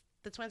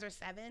 The twins are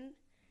 7.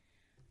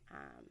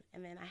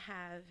 And then I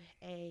have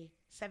a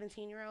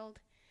 17-year-old,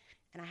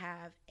 and I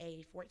have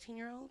a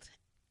 14-year-old,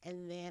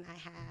 and then I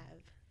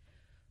have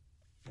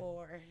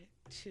 4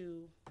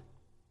 to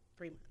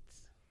 3 months.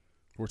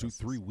 4 to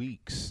 3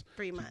 weeks.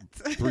 3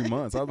 months. 3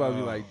 months. I was about to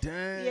be like,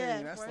 dang,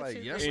 Yeah, that's 4 like to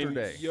 3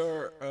 yesterday. And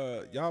your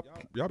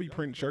y'all be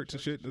printing shirts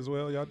and shit as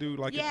well. Y'all do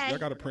like y'all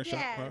got a print shop,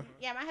 huh?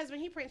 Yeah, my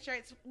husband, he prints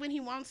shirts when he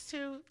wants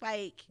to,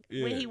 when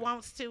Yeah. he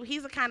wants to.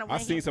 He's the kind of I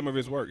seen some of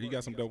his work. He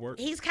got some dope work.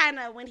 He's kind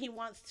of when he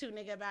wants to,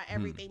 nigga, about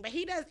everything. But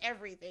he does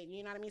everything,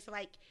 you know what I mean? So,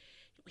 like,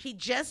 he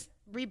just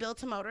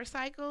rebuilt a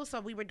motorcycle. So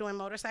we were doing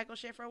motorcycle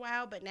shit for a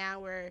while, but now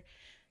we're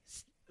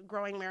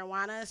growing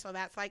marijuana. So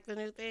that's, like, the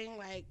new thing.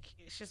 Like,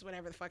 it's just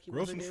whatever the fuck he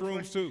Grow wants to some do.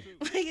 shrooms too.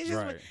 Like, it's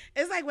just, Right.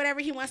 it's like whatever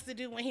he wants to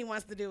do when he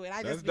wants to do it.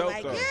 I That's just be dope,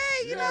 like, though. yeah,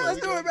 you know, Yeah, let's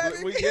we do go- it,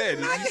 baby. we- yeah,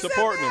 Knock you yourself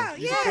supporting out.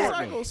 him. You Yeah.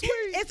 supporting him.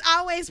 It's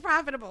always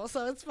profitable,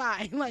 so it's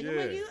fine. Like, I'm like, Yeah.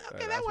 okay,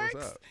 That's that what's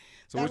works. up.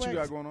 So That what you got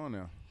works. going on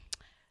now?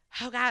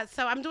 Oh God!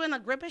 So I'm doing a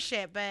grip of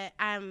shit, but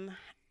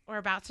we're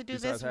about to do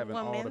Besides this having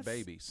all the woman's.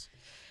 babies.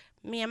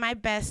 Me and my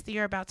bestie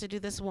are about to do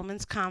this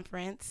women's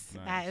conference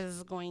Nice. that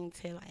is going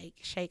to like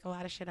shake a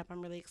lot of shit up.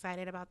 I'm really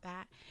excited about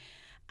that.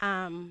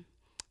 And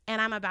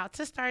I'm about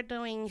to start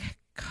doing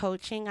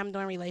coaching. I'm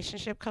doing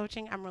relationship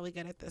coaching. I'm really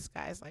good at this,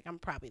 guys. Like, I'm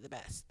probably the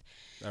best.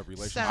 That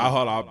relationship.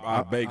 So-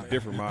 I beg to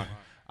differ.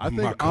 I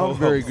think my I'm co-host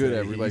very good said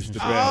at he's the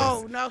relationship. best.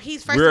 Oh no,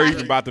 he's first. We're of all,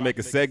 even about to make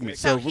a segment.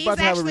 So we're he's about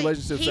to have a actually-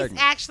 relationship he's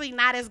segment. actually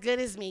not as good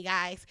as me,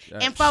 guys.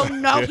 That's- And folks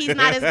know he's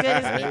not as good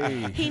as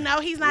me. Hey. He know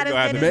he's not We're as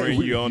gonna have good to as bring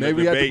me. you on the Maybe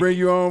we have to debate. bring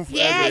you on.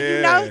 Yeah,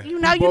 Yeah. you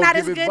know We you're both not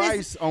as give good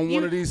advice as on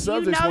one of these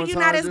subjects You know one you're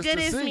time not as just good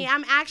to as see.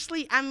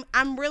 me.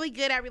 I'm really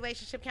good at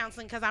relationship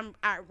counseling because I'm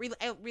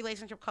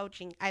relationship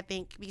coaching. I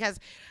think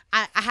because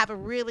I have a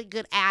really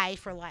good eye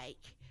for like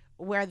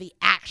where the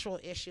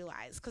actual issue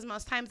lies. Because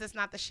most times it's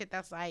not the shit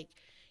that's like.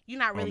 You're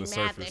not really the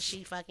mad that surface.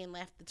 she fucking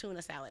left the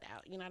tuna salad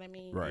out. You know what I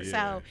mean? Right. So,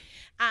 Yeah.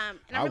 and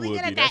I I'm really would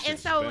good be. at That that. And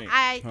shit's so stank.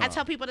 I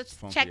tell people to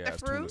Funky check the ass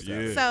tuna fruit.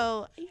 salad. Yeah.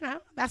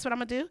 So, that's what I'm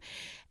going to do.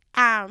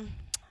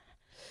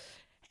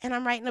 And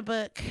I'm writing a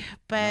book,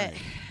 but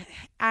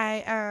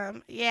Nice. Are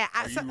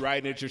you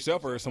writing it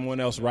yourself or is someone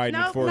else writing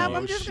it for you?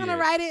 I'm just going to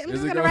write it. I'm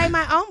Is just it going to gonna- write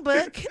my own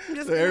book. I'm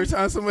just So every gonna-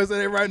 time somebody say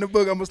they writing a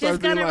book, I'm gonna start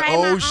just being gonna like, write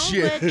my oh own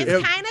shit. book. It's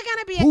If- kind of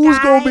gonna be a Who's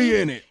guide. gonna be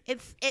in it?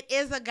 It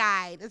is a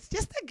guide. It's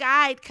just a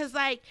guide because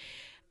like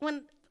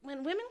when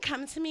when women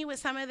come to me with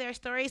some of their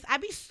stories, I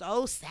be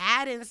so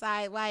sad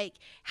inside. Like,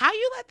 how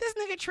you let this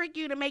nigga trick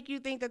you to make you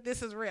think that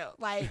this is real?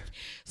 Like,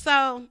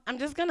 so I'm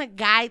just gonna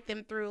guide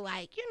them through,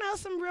 like, you know,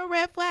 some real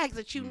red flags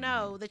that you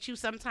know that you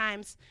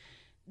sometimes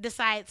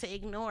decide to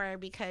ignore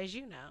because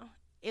you know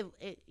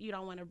you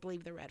don't want to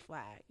believe the red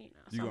flag. You know,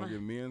 You gonna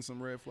give men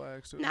some red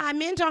flags too? Nah,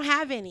 men don't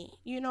have any.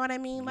 You know what I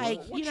mean? Like,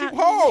 What you you- know,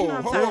 hold, you know what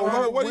I'm hold, talking hold,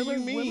 about. what do you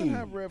Women mean?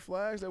 have red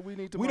flags that we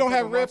need to. We don't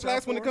have motherfucking red watch out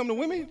flags when it for? comes to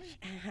women.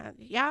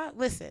 Y'all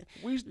listen.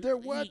 What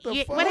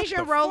the fuck? What is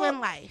your The role fuck? in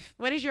life?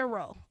 What is your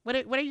role? What are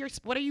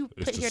you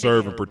put It's here to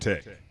serve do? and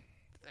protect.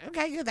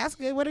 Okay, good. That's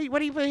good. What are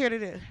you put here to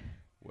do?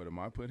 What am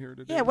I put here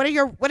to do? Yeah. What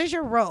is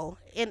your role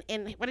in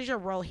what is your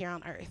role here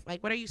on Earth?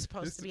 Like, what are you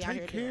supposed It's to to be out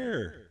here take doing?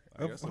 care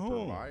I guess of a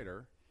home.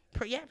 provider,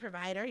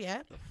 Provider.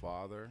 Yeah. a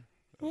father,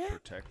 a Yeah.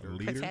 protector,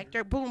 Leader.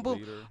 Protector. Boom, boom.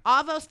 Leader.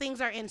 All those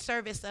things are in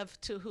service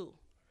to who?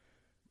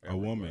 A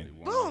woman.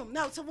 Boom.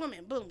 No, to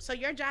women. Boom. So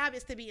your job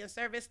is to be in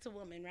service to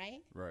women, right?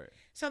 Right.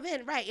 So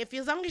then, right, if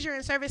as long as you're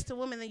in service to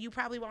women, then you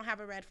probably won't have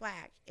a red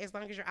flag as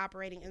long as you're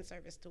operating in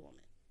service to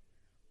women.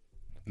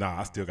 Nah,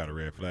 I still got a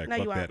red flag. No,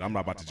 Fuck you that. are. I'm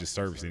not about to just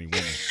service any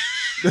woman.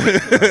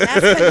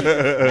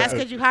 That's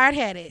because you hard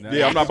headed.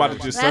 Yeah, I'm not about to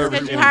just That's service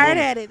because any you hard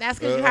woman. headed. That's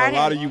because you A hard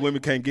lot headed. of you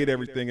women can't get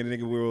everything, and the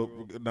nigga will.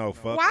 No,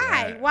 fuck.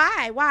 Why?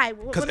 Why?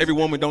 Because every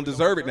woman don't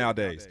deserve it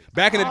nowadays.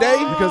 Back in the day,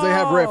 Because they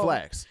have red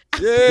flags.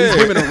 yeah. These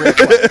women are red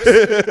flags.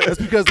 That's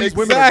because these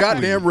women are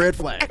Exactly. goddamn red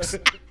flags.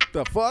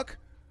 The fuck?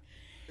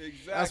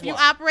 That's You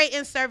why. operate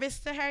in service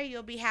to her,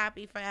 you'll be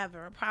happy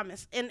forever. I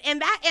promise. And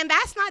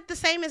that's not the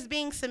same as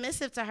being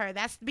submissive to her.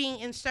 That's being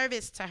in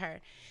service to her.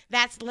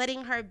 That's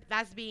letting her.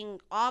 That's being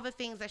all the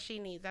things that she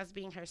needs. That's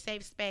being her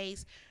safe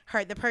space.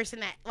 The person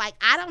that, like,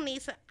 I don't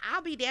need to.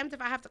 I'll be damned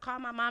if I have to call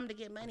my mom to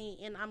get money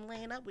and I'm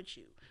laying up with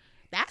you.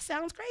 That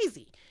sounds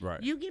crazy.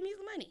 Right. You give me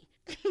some money.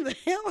 The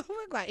hell it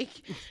look like.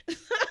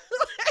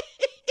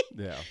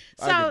 Yeah.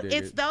 So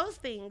it's those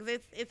things.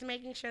 It's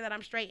making sure that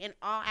I'm straight in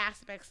all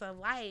aspects of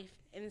life.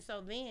 And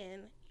so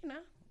then, you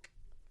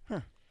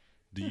know.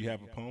 Do you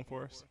have a poem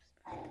for us?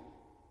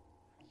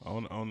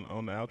 On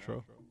the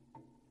outro.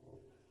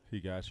 He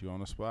got you on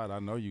the spot. I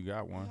know you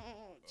got one.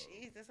 Oh,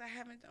 Jesus, I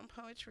haven't done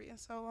poetry in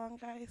so long,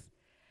 guys.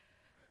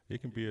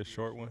 It can be a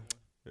short one.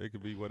 It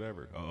could be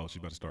whatever. Oh, she's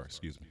about to start.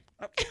 Excuse me.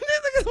 Okay.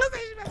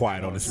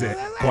 Quiet on the set.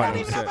 I Quiet don't on the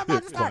even know if I'm set.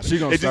 about to start. She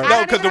gonna It just start.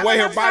 no, because the way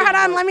her body. Hold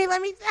on, let me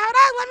just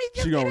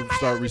She get in gonna my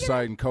start let me get-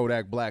 reciting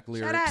Kodak Black Shut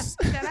lyrics.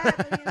 up.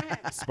 Let me go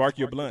ahead. Spark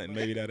your blunt, and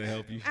maybe that'll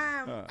help you.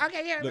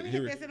 Okay, here, Look, let me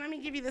here get it- this and let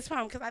me give you this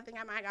poem because I think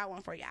I might got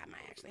one for you. I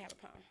might actually have a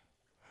poem.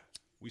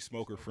 We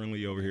smoker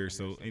friendly over here,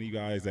 so any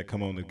guys that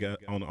come on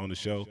the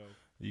show,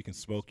 you can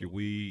smoke your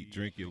weed,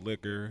 drink your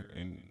liquor,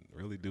 and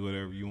really do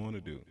whatever you want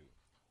to do.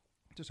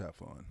 Just have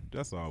fun.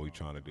 That's all we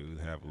trying to do is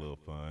have a little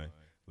fun,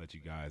 let you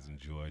guys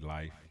enjoy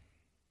life.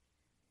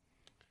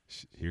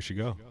 Here she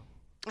go.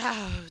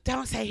 Oh,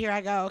 don't say here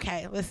I go.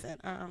 Okay, listen.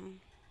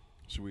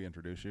 Should we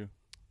introduce you?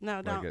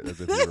 No, don't. As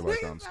if you were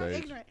like on So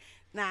stage. ignorant.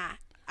 Nah.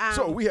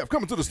 So we have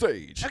coming to the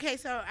stage. Okay,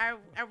 so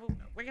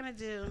we're gonna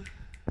do.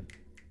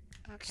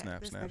 Okay, Snap,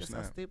 this snap, nigga's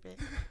snap. so stupid.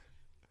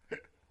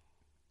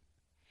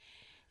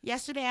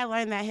 Yesterday, I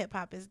learned that hip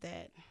hop is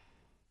dead.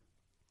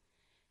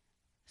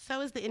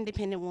 So is the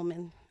independent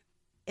woman.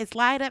 It's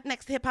lied up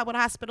next to hip hop with a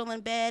hospital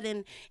in bed,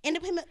 and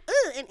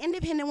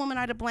independent women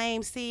are to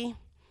blame. See,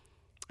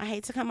 I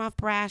hate to come off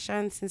brash or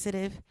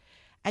insensitive.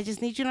 I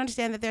just need you to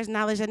understand that there's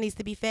knowledge that needs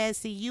to be fed.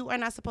 See, you are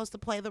not supposed to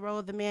play the role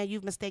of the man.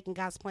 You've mistaken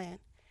God's plan.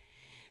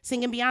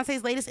 Singing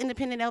Beyonce's latest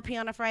independent LP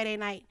on a Friday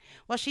night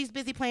while she's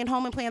busy playing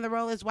home and playing the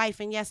role as wife.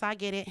 And yes, I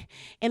get it.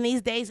 In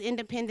these days,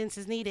 independence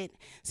is needed.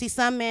 See,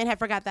 some men have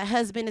forgot that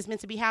husband is meant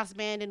to be house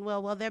band, and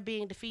well, they're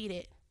being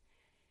defeated.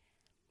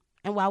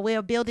 And while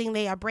we're building,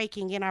 they are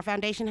breaking, and our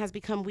foundation has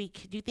become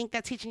weak. Do you think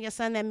that teaching your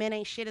son that men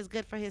ain't shit is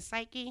good for his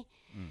psyche?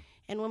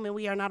 And women,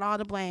 we are not all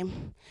to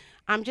blame.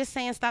 I'm just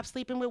saying, stop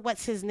sleeping with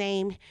what's his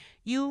name.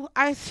 You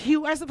are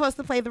supposed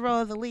to play the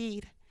role of the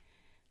lead.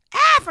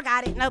 I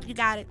forgot it. Nope, you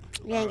got it.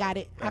 You ain't got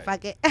it. I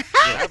fuck it. Yeah,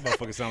 that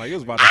motherfucker sounded like it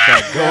was about to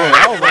start going.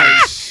 I was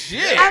like,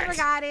 shit. I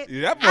forgot it.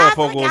 Yeah, that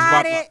motherfucker was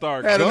about to it.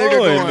 start Had a going, nigga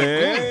going,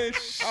 man.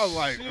 I was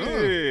like,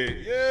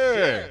 shit,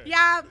 yeah.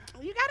 Y'all,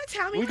 you gotta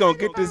tell me. We when gonna I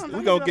do get this. poems. We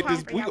I'm gonna do a get poem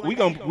this. for y'all We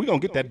one day. gonna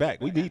get that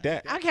back. We need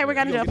that. Okay, we're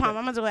gonna We do a gonna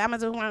poem. get I'm gonna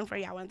do one for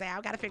y'all one day.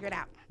 I gotta figure it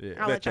out. Yeah.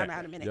 I'll let y'all Bet know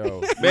in a minute. Yo,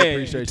 we Man,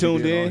 appreciate you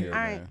tuned being on in? here, All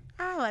right. man.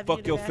 I love you.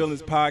 Fuck to Your death.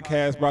 Feelings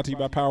podcast brought to you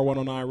by Power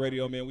 109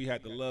 Radio, man. We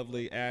had the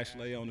lovely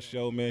Ashley on the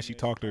show, man. She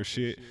talked her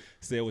shit,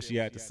 said what she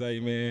had to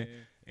say, man.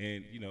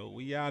 And, you know,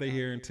 we out of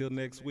here until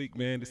next week,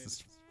 man. This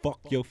is Fuck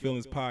Your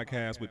Feelings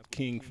podcast with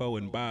King Fo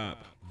and Bob.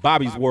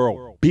 Bobby's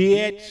World,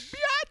 bitch.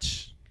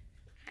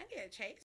 I get a chase.